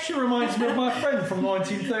 That's why. She reminds me of my friend from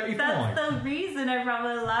 1935. That's the reason I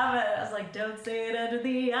probably love it. I was like, don't say it under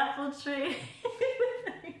the apple tree.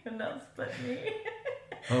 Anyone else but me.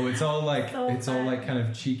 Oh, it's all like So all like fun. kind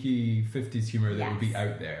of cheeky 50s humor that would be Yes.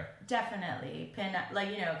 out there. Definitely. Kind of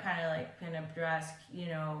like pin-up dress,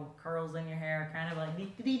 curls in your hair, kind of like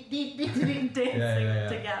dancing yeah.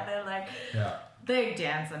 together. Like, Yeah. they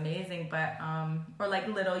dance amazing, but, or like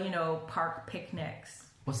little, park picnics.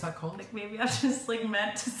 What's that called? Like maybe I was just like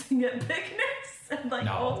meant to sing at picnics. And like,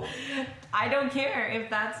 No. I don't care if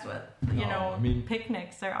that's what, No, I mean-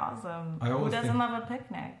 picnics are awesome. I Who always doesn't think- love a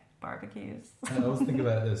picnic? Barbecues. I always think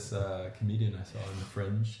about this comedian I saw in the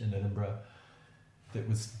Fringe in Edinburgh that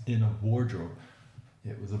was in a wardrobe.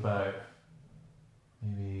 It was about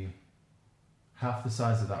maybe half the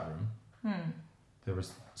size of that room. There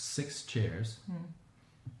was 6 chairs,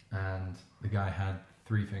 and the guy had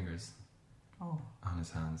 3 fingers Oh. on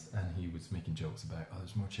his hands, and he was making jokes about, oh,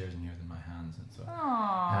 there's more chairs in here than my hands, and so.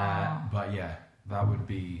 Aww. But yeah, that would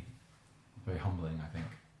be very humbling, I think.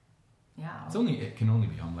 Yeah. It can only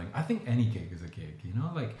be humbling. I think any gig is a gig,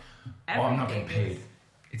 like, Every I'm not getting gig paid. is.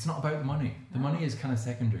 It's not about the money. The No. money is kind of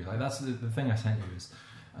secondary. Like, that's the thing I sent you is,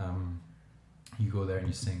 you go there and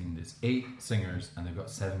you sing, and there's 8 singers and they've got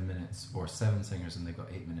 7 minutes, or 7 singers and they've got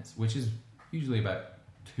 8 minutes, which is usually about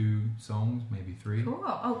 2 songs, maybe 3. Cool.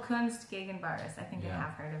 Oh, Kunst Gegenbares. I think I Yeah.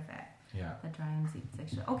 have heard of it. Yeah. The Dry and Seat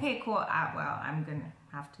section. Okay, cool. Well, I'm gonna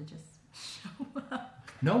have to just show up.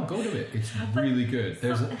 No, go to it. It's really good.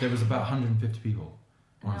 There was about 150 people.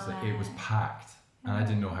 Honestly, No it was way. packed, and I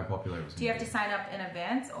didn't know how popular it was. Do you have to sign up in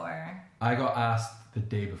advance or? I got asked the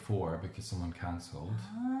day before because someone cancelled,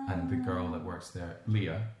 and the girl that works there,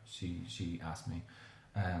 Leah, she asked me.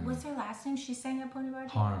 What's her last name? She sang at Pony Bar.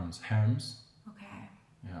 Herms. Okay.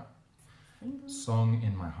 Yeah. Song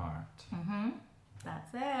in My Heart.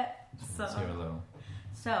 That's it. Let's hear a little.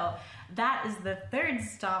 So that is the 3rd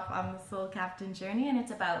stop on the Soul Captain journey, and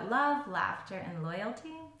it's about love, laughter, and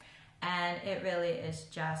loyalty. And it really is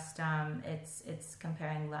just it's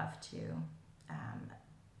comparing love to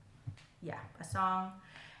a song,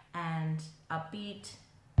 and upbeat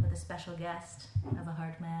with a special guest of a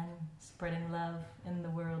heart man spreading love in the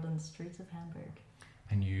world on the streets of Hamburg.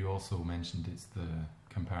 And you also mentioned it's the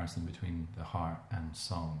comparison between the heart and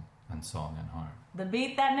song and heart. The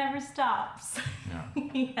beat that never stops. Yeah.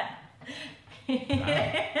 Yeah.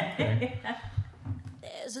 Okay.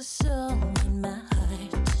 There's a song in my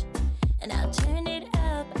heart, and I'll turn it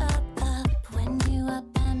up, up, up when you are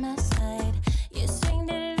by my side. You sing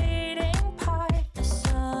the leading part, the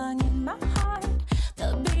song in my heart,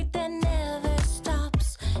 the beat that never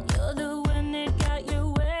stops. You're the one that got your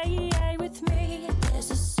way with me.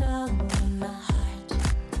 There's a song in my heart,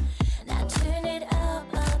 and I'll turn it up,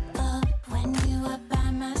 up, up when you are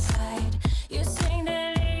by my side. You sing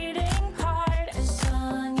the leading part, a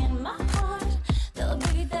song in my heart, the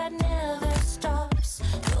beat that never stops.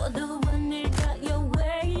 You're the one that got your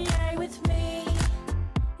way with me.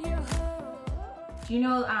 Do you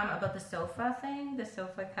know about the sofa thing? The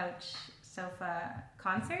sofa couch, sofa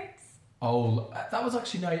concerts? Oh, that was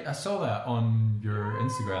actually nice. I saw that on your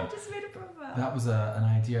Instagram. I just made a profile. That was an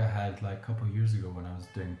idea I had like a couple of years ago when I was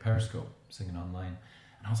doing Periscope, singing online.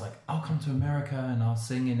 And I was like, I'll come to America and I'll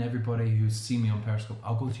sing in everybody who's seen me on Periscope.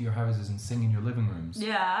 I'll go to your houses and sing in your living rooms.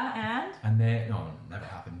 Yeah, and? And then, no, it never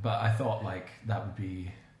happened. But I thought like that would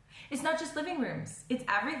be... It's not just living rooms. It's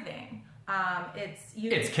everything.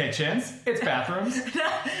 It's kitchens. It's bathrooms.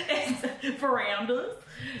 It's verandas.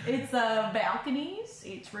 It's balconies.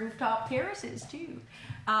 It's rooftop terraces too.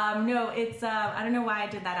 No, it's I don't know why I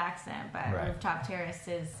did that accent, but Right. rooftop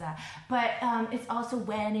terraces. But it's also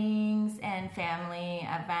weddings and family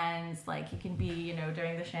events. Like you can be,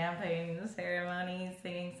 during the champagne ceremony,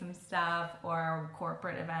 singing some stuff, or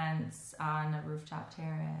corporate events on a rooftop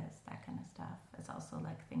terrace. That kind of stuff. It's also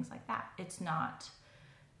like things like that. It's not.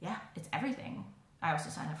 Yeah, it's everything. I also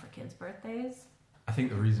sign up for kids' birthdays. I think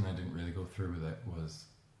the reason I didn't really go through with it was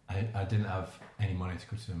I didn't have any money to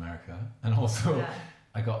go to America, and also Yeah.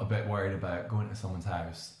 I got a bit worried about going to someone's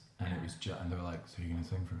house and it was and they were like, "So you're gonna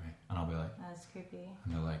sing for me?" And I'll be like, That's creepy.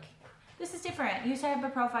 and they're like, This is different. You set up a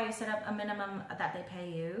profile, you set up a minimum that they pay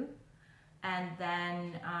you. And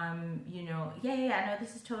then, no,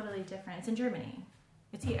 this is totally different. It's in Germany.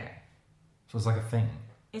 It's here. so it's like a thing.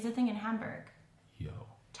 It's a thing in Hamburg. Yo.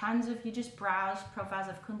 Tons of, you just browse profiles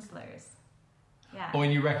of Künstlers. Yeah. Oh,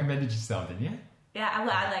 and you recommended yourself, didn't you? Yeah, I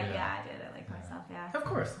Yeah. did. I like myself, yeah. Of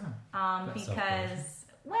course. That's Because,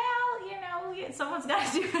 someone's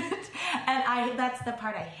got to do it. And that's the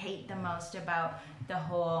part I hate the most about the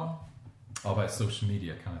whole... All about social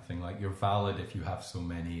media kind of thing. Like you're valid if you have so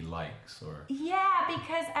many likes or... Yeah,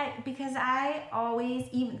 because I always,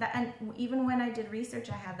 even when I did research,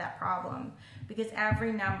 I had that problem. Because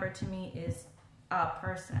every number to me is a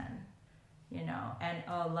person, and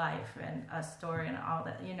a life and a story and all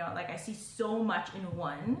that, like I see so much in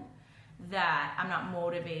one that I'm not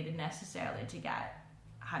motivated necessarily to get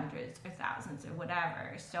hundreds or thousands or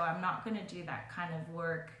whatever. So I'm not going to do that kind of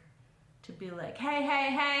work to be like,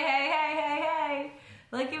 hey,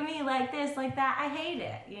 look at me, like this, like that. I hate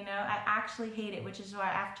it, I actually hate it, which is why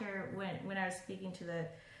after when I was speaking to the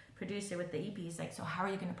producer with the EP, he's like, so how are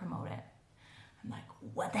you going to promote it? I'm like,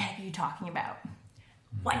 what the heck are you talking about?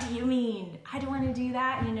 What do you mean? I don't want to do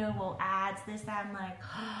that, ads, this, that. I'm like,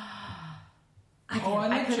 I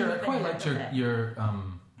quite liked your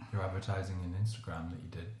advertising in Instagram that you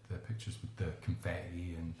did, the pictures with the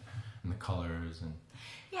confetti and the colours and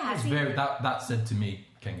yeah. it's very that said to me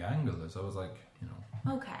King Angelus. I was like,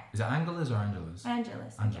 Okay. is it Angelus or Angelus?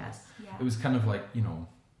 Angelus, I guess. Yeah. It was kind of like,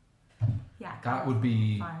 yeah. that would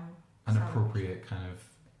be fun. an So- appropriate kind of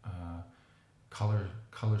color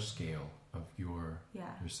scale of your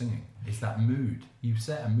singing. Is that mood? You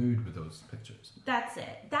set a mood with those pictures. That's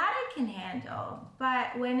it. That I can handle.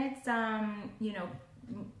 But when it's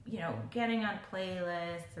you know, getting on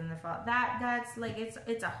playlists and that's like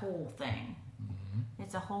it's a whole thing.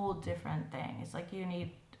 It's a whole different thing. It's like you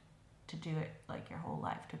need to do it like your whole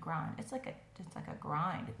life to grind. It's like a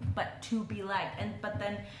grind, but to be liked. But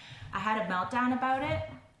then I had a meltdown about it,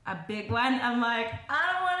 a big one. I'm like,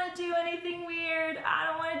 I don't want to do anything weird. I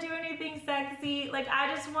don't want to do anything sexy. Like,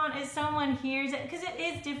 I just want if someone hears it, because it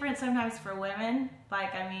is different sometimes for women.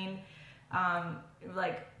 Like, I mean,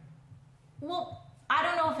 well, I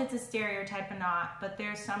don't know if it's a stereotype or not, but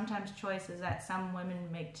there's sometimes choices that some women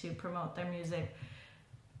make to promote their music.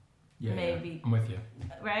 Yeah, maybe. Yeah. I'm with you.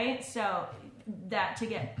 Right? So that to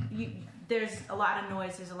get you, there's a lot of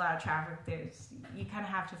noise, there's a lot of traffic, you kind of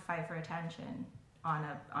have to fight for attention on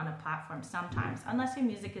a platform sometimes, unless your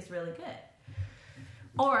music is really good.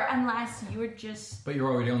 Or unless you were just... But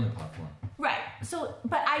you're already on the platform. Right. So,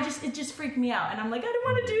 but it just freaked me out. And I'm like, I don't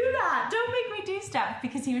want to do that. Don't make me do stuff.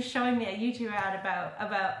 Because he was showing me a YouTube ad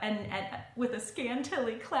about and with a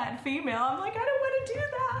scantily clad female. I'm like, I don't want to do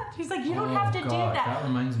that. He's like, you don't have to do that. That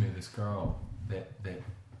reminds me of this girl that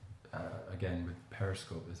again, with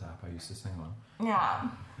Periscope, this app I used to sing on. Yeah.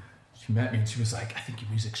 She met me and she was like, I think your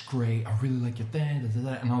music's great. I really like your thing.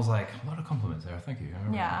 And I was like, a lot of compliments there. Thank you.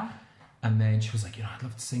 Yeah. That. And then she was like, I'd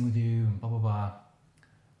love to sing with you and blah, blah, blah.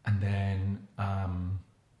 And then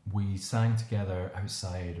we sang together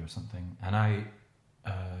outside or something. And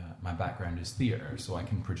my background is theatre, so I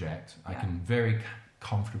can project. Yeah. I can very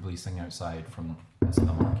comfortably sing outside from the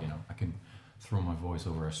stomach, I can throw my voice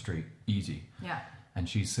over a street, easy. Yeah. And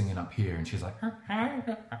she's singing up here and she's like,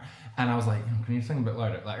 and I was like, can you sing a bit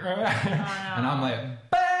louder? Like, no. And I'm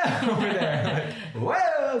like, bam, over there, like,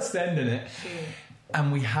 well, sending it.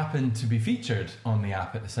 And we happened to be featured on the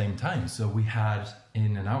app at the same time. So we had,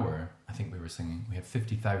 in an hour, I think we were singing, we had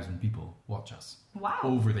 50,000 people watch us. Wow.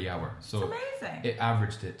 Over the hour. So it's amazing. It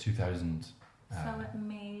averaged at 2,000. So it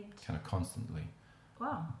made... kind of constantly.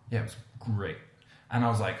 Wow. Yeah, it was great. And I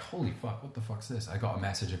was like, holy fuck, what the fuck's this? I got a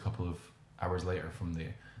message a couple of hours later from the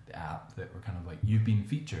app that were kind of like, you've been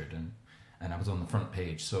featured. And I was on the front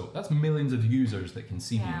page. So that's millions of users that can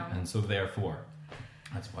see me. And so therefore,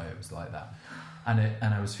 that's why it was like that.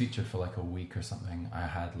 And I was featured for like a week or something. I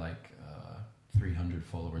had like 300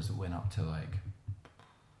 followers. It went up to like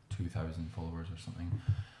 2,000 followers or something.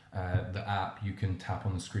 The app, you can tap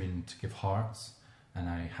on the screen to give hearts. And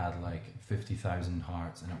I had like 50,000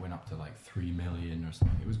 hearts and it went up to like 3 million or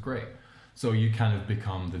something. It was great. So you kind of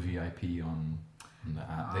become the VIP on the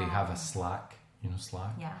app. They have a Slack,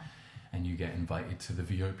 Slack? Yeah. And you get invited to the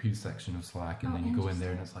VIP section of Slack, and then you go in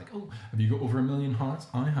there and it's like, oh, have you got over 1 million hearts?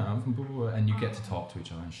 I have, and blah, blah, blah. And you get to talk to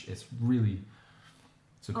each other. And it's really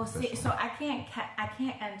superficial. See, so I can't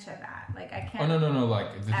enter that. Like I can't. Oh no!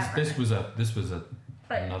 Like this was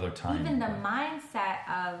another time. Even the mindset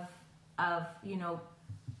of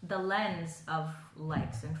the lens of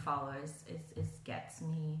likes and followers is gets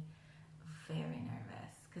me very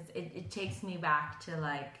nervous because it takes me back to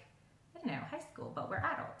like high school, but we're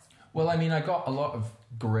adults. Well, I mean, I got a lot of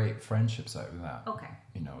great friendships out of that. Okay.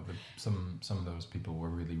 Some of those people were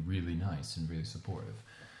really, really nice and really supportive.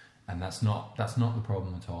 And that's not the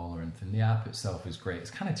problem at all or anything. The app itself is great. It's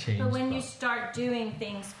kind of changed. But when you start doing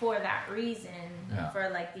things for that reason, for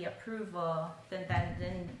like the approval,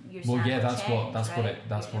 then you're that's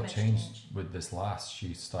what changed with this last.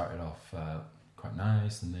 She started off quite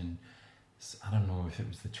nice, and then I don't know if it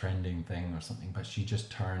was the trending thing or something, but she just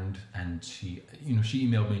turned and she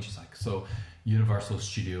emailed me and she's like, so Universal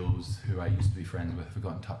Studios, who I used to be friends with, have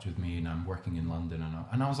got in touch with me and I'm working in London.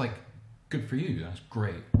 And I was like, good for you. That's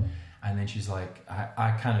great. And then she's like,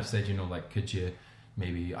 I kind of said, could you,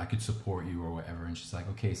 maybe I could support you or whatever. And she's like,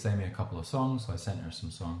 okay, send me a couple of songs. So I sent her some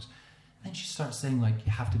songs. And then she starts saying like,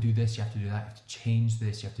 you have to do this, you have to do that, you have to change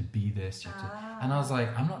this, you have to be this, you have to. And I was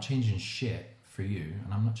like, I'm not changing shit for you,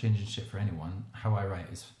 and I'm not changing shit for anyone. How I write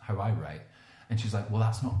is how I write. And she's like, well,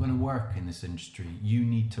 that's not going to work in this industry. You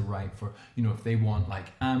need to write for, if they want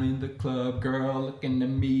like, I'm in the club, girl, looking at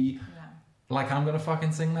me. Like, I'm going to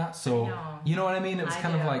fucking sing that. So, you know what I mean? It was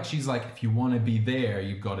kind of like, she's like, if you want to be there,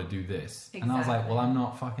 you've got to do this. Exactly. And I was like, well, I'm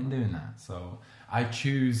not fucking doing that. So I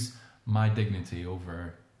choose my dignity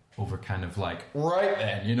over kind of like, right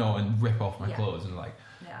then, and rip off my clothes and like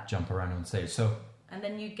jump around on stage. So. And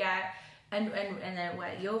then you get... And then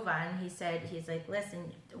what Jovan, he's like,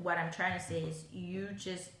 listen, what I'm trying to say is you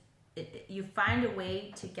find a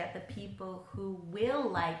way to get the people who will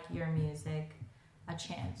like your music a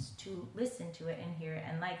chance to listen to it and hear it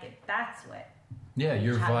and like it. That's what. Yeah,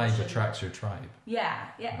 your vibe attracts your tribe. Yeah.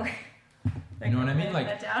 You know what I mean?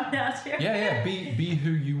 Like, be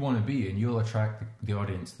who you want to be and you'll attract the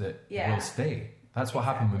audience that will stay. That's what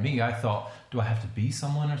happened with me. I thought, do I have to be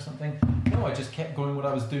someone or something? No, I just kept going what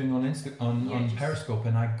I was doing on on Periscope,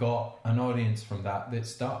 and I got an audience from that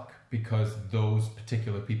stuck, because those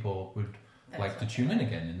particular people would like to tune in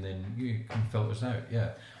again, and then you can filters out. Yeah.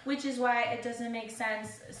 Which is why it doesn't make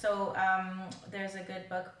sense. So there's a good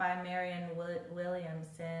book by Marianne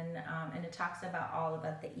Williamson, and it talks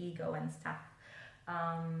about the ego and stuff.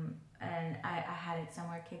 And I had it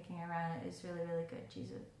somewhere kicking around. It's really, really good.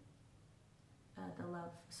 Jesus. The love,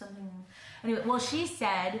 something. Anyway, well, she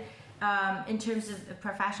said, in terms of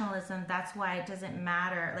professionalism, that's why it doesn't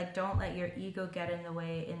matter. Like, don't let your ego get in the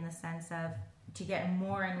way, in the sense of to get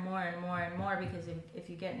more and more and more and more, because if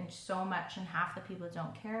you get in so much and half the people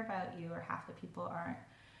don't care about you, or half the people aren't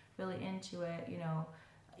really into it, you know,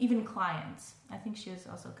 even clients. I think she was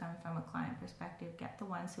also coming from a client perspective. Get the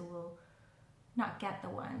ones who will, not get the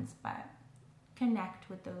ones, but connect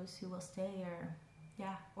with those who will stay,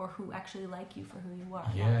 or who actually like you for who you are.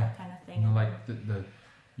 Yeah, that kind of thing. You know, like the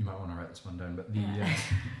you might want to write this one down, but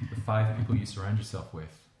the 5 people you surround yourself with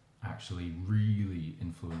actually really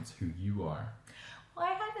influence who you are. Well,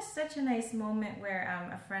 I had such a nice moment where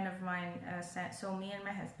a friend of mine so me and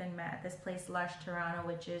my husband met at this place, Lush Toronto,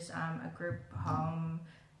 which is a group home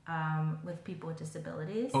with people with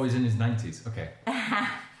disabilities. Oh, he's in his 90s. Okay.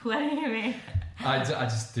 What do you mean? I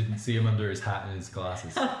just didn't see him under his hat and his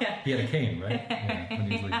glasses. Oh, yeah. He had a cane, right? Yeah. When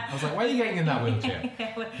he was I was like, why are you getting in that wheelchair?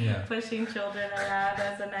 Yeah. Pushing children around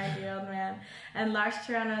as a 90-year-old man. And Lush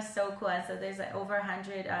Toronto is so cool. And so there's over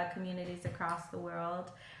 100 communities across the world.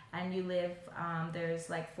 And you live, there's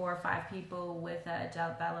like 4 or 5 people with a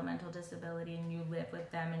developmental disability, and you live with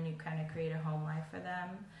them, and you kind of create a home life for them.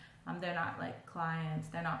 They're not like clients,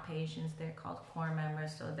 they're not patients, they're called core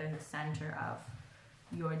members, so they're the center of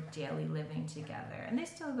your daily living together. And they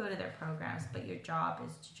still go to their programs, but your job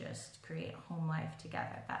is to just create a home life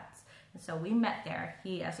together. And so we met there,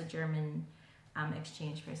 he as a German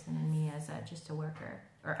exchange person, and me as just a worker,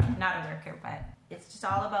 or not a worker, but it's just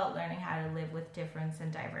all about learning how to live with difference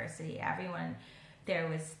and diversity. Everyone there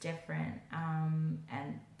was different,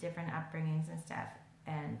 and different upbringings and stuff.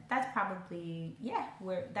 And that's probably,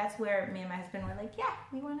 that's where me and my husband were like,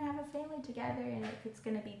 we want to have a family together, and if it's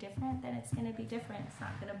going to be different, then it's going to be different. It's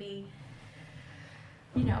not going to be,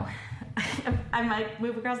 you know, I might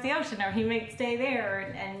move across the ocean, or he might stay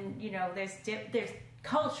there, and you know, there's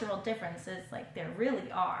cultural differences, like there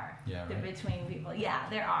really are between people. Yeah,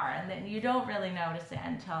 there are, and then you don't really notice it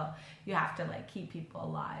until you have to like keep people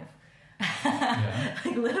alive.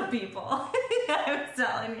 Like little people. I was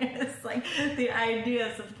telling you, it's like the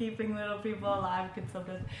ideas of keeping little people alive can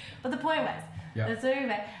sometimes. But the point was, that's what we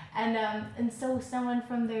met. And so someone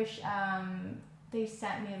from their they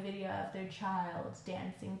sent me a video of their child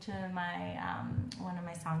dancing to my one of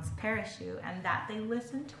my songs, Parachute, and that they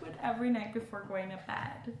listened to it every night before going to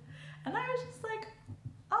bed. And I was just like,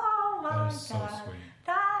 oh my God, so sweet.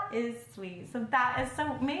 That is sweet. So that is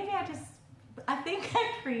so. Maybe I think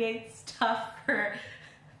I create stuff for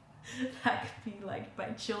that could be like by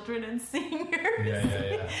children and seniors.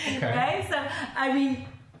 Yeah. Okay. Right? So, I mean,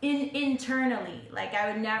 internally, like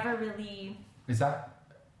I would never really... Is that...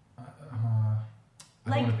 I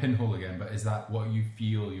don't want to pinhole again, but is that what you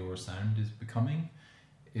feel your sound is becoming?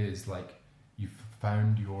 Is like you've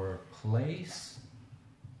found your place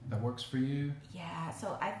that works for you? Yeah,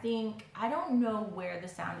 so I think... I don't know where the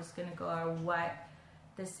sound is going to go or what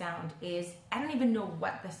the sound is. I don't even know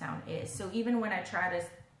what the sound is. So even when I try to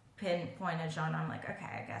pinpoint a genre, I'm like,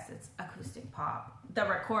 okay, I guess it's acoustic pop, the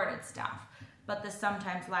recorded stuff. But the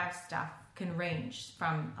sometimes live stuff can range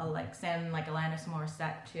from sounding like Alanis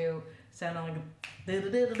Morissette to sounding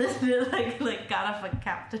like got off a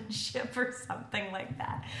captain ship or something like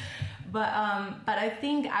that. But I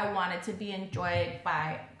think I want it to be enjoyed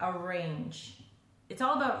by a range. It's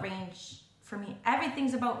all about range for me.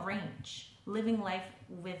 Everything's about range. Living life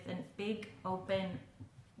with a big open,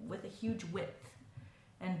 with a huge width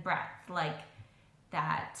and breadth, like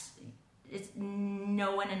that. It's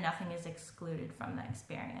no one and nothing is excluded from the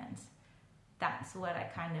experience. That's what I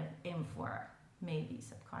kind of aim for, maybe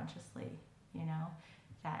subconsciously, you know,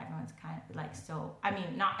 that everyone's kind of like, so, I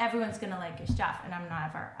mean, not everyone's going to like your stuff, and I'm not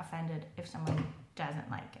ever offended if someone doesn't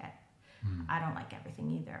like it. I don't like everything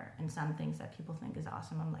either, and some things that people think is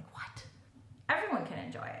awesome, I'm like, what? Everyone can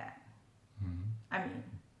enjoy it. I mean,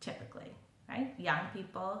 typically, right? Young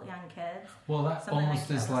people, young kids. Well, that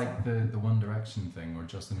almost is like the One Direction thing, or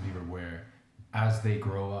Justin Bieber, where as they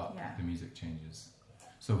grow up, the music changes.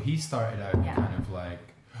 So he started out kind of like,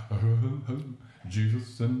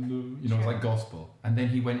 Jesus and you know, like gospel. And then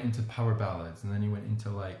he went into power ballads, and then he went into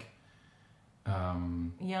like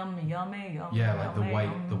Yummy, yummy, yummy. Yeah, like the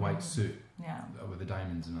yummy. white suit Yeah. with the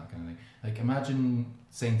diamonds and that kind of thing. Like imagine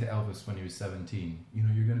saying to Elvis when he was 17, you know,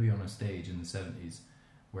 you're going to be on a stage in the 70s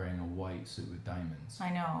wearing a white suit with diamonds. I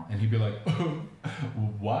know. And he'd be like,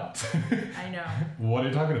 what? I know. What are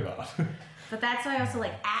you talking about? But that's why I also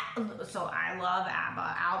like, so I love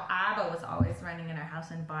ABBA. ABBA was always running in our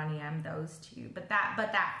house, and Bonnie M, those two. But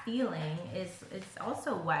that feeling is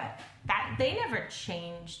also what, that they never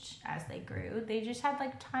changed as they grew. They just had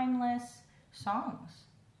like timeless songs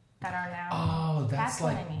that are now. Oh, that's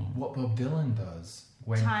what like I mean. what Bob Dylan does.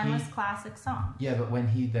 When Timeless classic song. Yeah, but when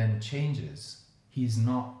he then changes, he's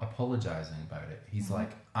not apologizing about it. He's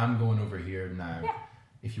like, I'm going over here now. Yeah.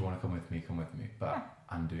 If you want to come with me, but Yeah.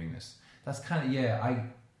 I'm doing this. That's kind of,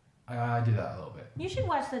 I do that a little bit. You should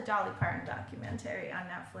watch the Dolly Parton documentary on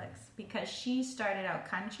Netflix, because she started out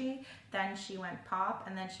country, then she went pop,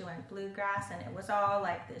 and then she went bluegrass, and it was all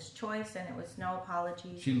like this choice, and it was no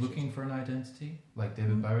apologies. She looking for an identity like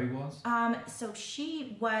David Bowie was? So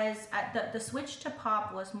she was the switch to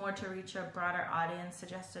pop was more to reach a broader audience,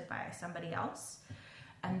 suggested by somebody else.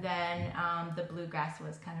 And then the bluegrass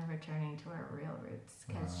was kind of returning to her real roots,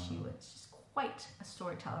 because she was just quite a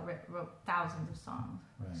storyteller, wrote thousands of songs,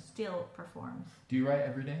 Right. still performs. Do you write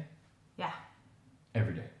every day? Yeah.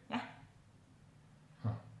 Every day? Yeah. Huh.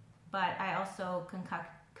 But I also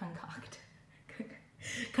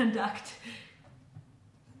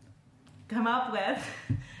come up with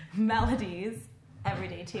melodies every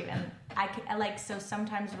day too. And I like, so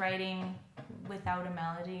sometimes writing without a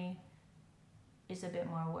melody is a bit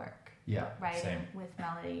more work. Yeah, Writing same. with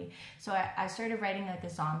melody. So I started writing like a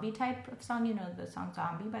zombie type of song, you know, the song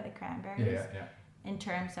Zombie by the Cranberries. Yeah. In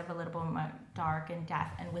terms of a little bit more dark and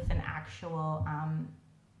death, and with an actual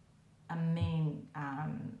a main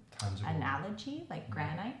Tangible. analogy, like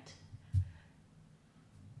granite.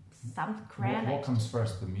 Some granite. What comes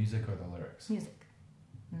first, the music or the lyrics? Music.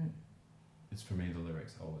 It's for me the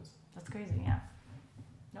lyrics always. That's crazy, yeah.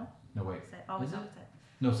 No, wait. That's it. Always Is it? opposite.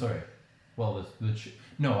 No, sorry. Well,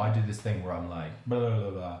 no, I do this thing where I'm like, blah, blah, blah,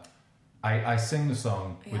 blah. I sing the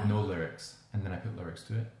song with Yeah. no lyrics, and then I put lyrics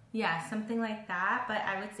to it. Yeah, something like that. But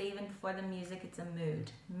I would say even before the music, it's a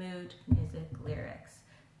mood. Mood, music, lyrics,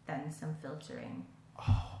 then some filtering.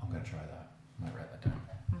 Oh, I'm going to try that. I might write that down.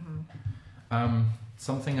 Mm-hmm.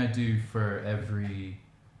 Something I do for every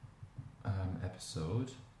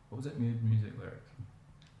episode. What was it? Mood, music, lyric.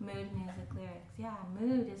 Mood, music, lyrics. Yeah,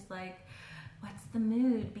 mood is like, what's the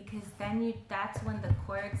mood? Because then that's when the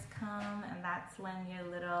chords come, and that's when your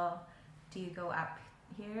little, do you go up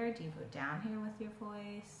here? Do you go down here with your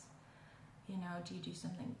voice? You know, do you do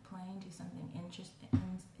something plain? Do something interesting?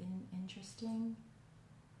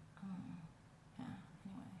 Yeah,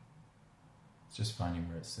 anyway. It's just finding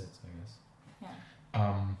where it sits, I guess.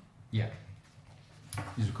 Yeah. Yeah.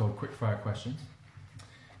 These are called quick fire questions.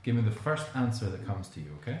 Give me the first answer that comes to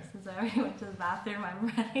you, okay? Since I already went to the bathroom, I'm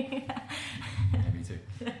ready. Yeah, me too.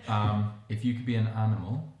 If you could be an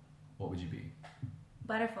animal, what would you be?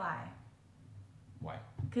 Butterfly. Why?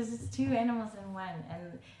 Because it's two animals in one,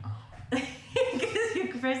 and because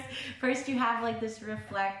you first you have like this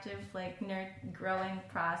reflective, like growing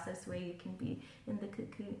process where you can be in the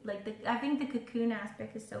cocoon. Like I think the cocoon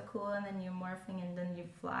aspect is so cool, and then you're morphing, and then you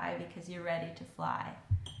fly because you're ready to fly.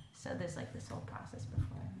 So there's like this whole process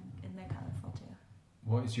before, and they're colorful too.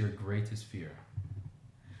 What is your greatest fear?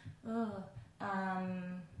 Oh,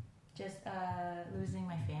 just losing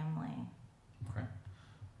my family. Okay.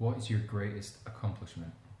 What is your greatest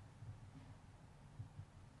accomplishment?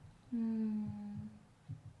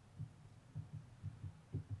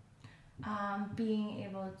 Being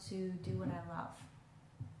able to do what I love,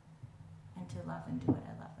 and to love and do what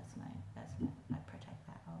I love. I protect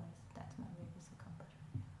that always. That's my biggest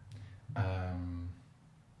accomplishment.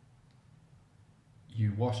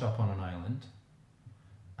 You wash up on an island,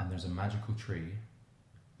 and there's a magical tree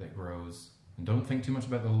that grows. And don't think too much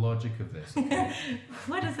about the logic of this. Okay?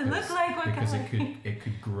 What does it look like? What because color? it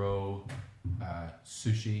could grow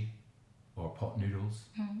sushi or pot noodles,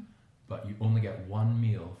 but you only get one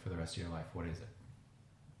meal for the rest of your life. What is it?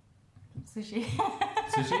 Sushi.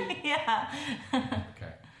 Sushi? Yeah.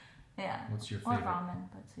 Okay. Yeah. What's your Or favorite? ramen,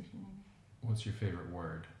 but sushi maybe. What's your favorite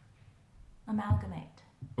word? Amalgamate.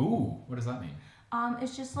 Ooh, what does that mean?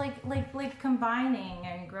 It's just like combining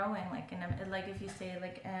and growing, like if you say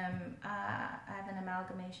I have an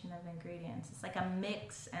amalgamation of ingredients. It's like a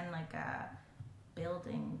mix and like a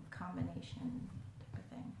building combination type of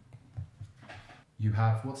thing. You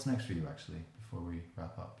have, what's next for you actually, before we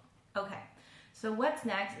wrap up? Okay, so what's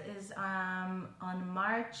next is on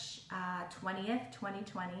March 20th,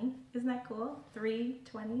 2020. Isn't that cool? 3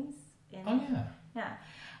 20s.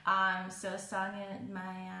 So Song in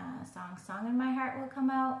My Heart will come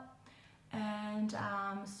out. And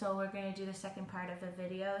so we're going to do the second part of the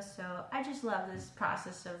video. So I just love this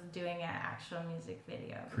process of doing an actual music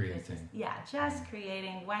video. Creating. Just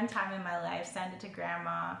creating. One time in my life, send it to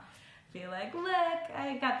grandma. Be like, look,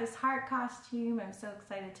 I got this heart costume. I'm so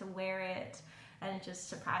excited to wear it. And just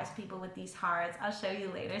surprise people with these hearts. I'll show you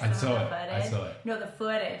later some of the footage. I saw it. No, the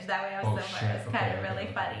footage. That way I was it's kind of really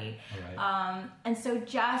funny. Right. And so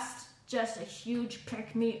just a huge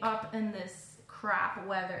pick me up in this crap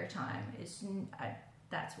weather time is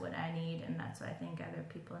that's what I need, and that's what I think other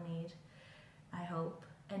people need. I hope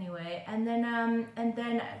anyway. And then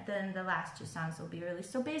the last 2 songs will be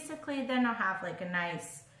released. So basically, then I'll have like a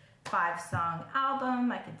nice 5-song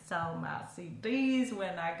album. I could sell my CDs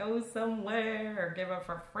when I go somewhere, or give them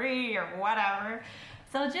for free, or whatever.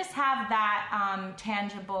 So just have that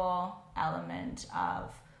tangible element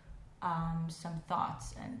of some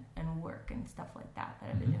thoughts and work and stuff like that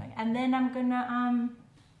I've been doing. And then I'm gonna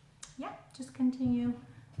just continue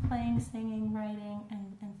playing, singing, writing,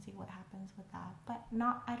 and see what happens with that. But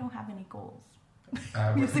I don't have any goals.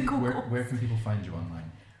 Where can people find you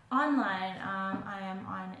online? Online, I am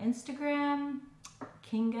on Instagram,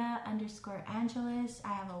 Kinga_Angeles.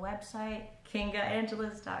 I have a website,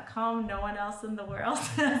 KingaAngeles.com. No one else in the world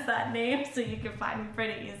has that name, so you can find me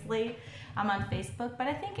pretty easily. I'm on Facebook, but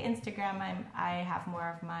I think Instagram, I have more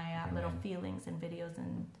of my little feelings and videos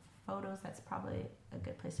and photos. That's probably a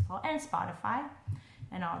good place to follow. And Spotify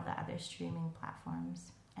and all the other streaming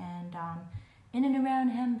platforms. And in and around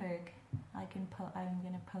Hamburg, I'm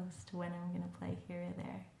going to post when I'm going to play here or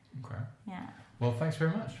there. Okay. Yeah. Well, thanks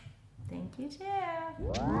very much. Thank you, too.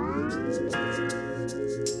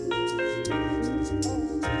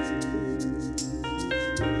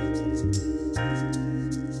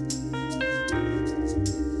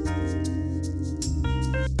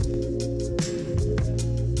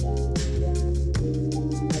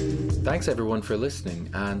 Thanks everyone for listening,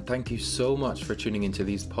 and thank you so much for tuning into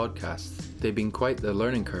these podcasts. They've been quite the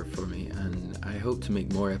learning curve for me, and I hope to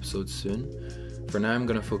make more episodes soon. For now, I'm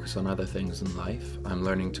going to focus on other things in life. I'm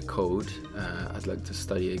learning to code. I'd like to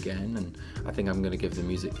study again, and I think I'm going to give the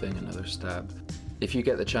music thing another stab. If you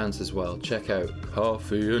get the chance as well, check out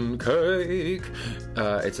Coffee and Cake.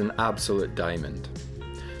 It's an absolute diamond.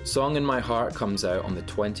 Song in My Heart comes out on the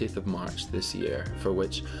 20th of March this year, for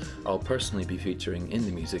which I'll personally be featuring in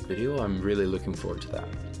the music video. I'm really looking forward to that.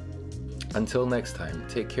 Until next time,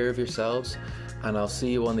 take care of yourselves, and I'll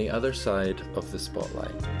see you on the other side of the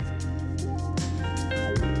spotlight.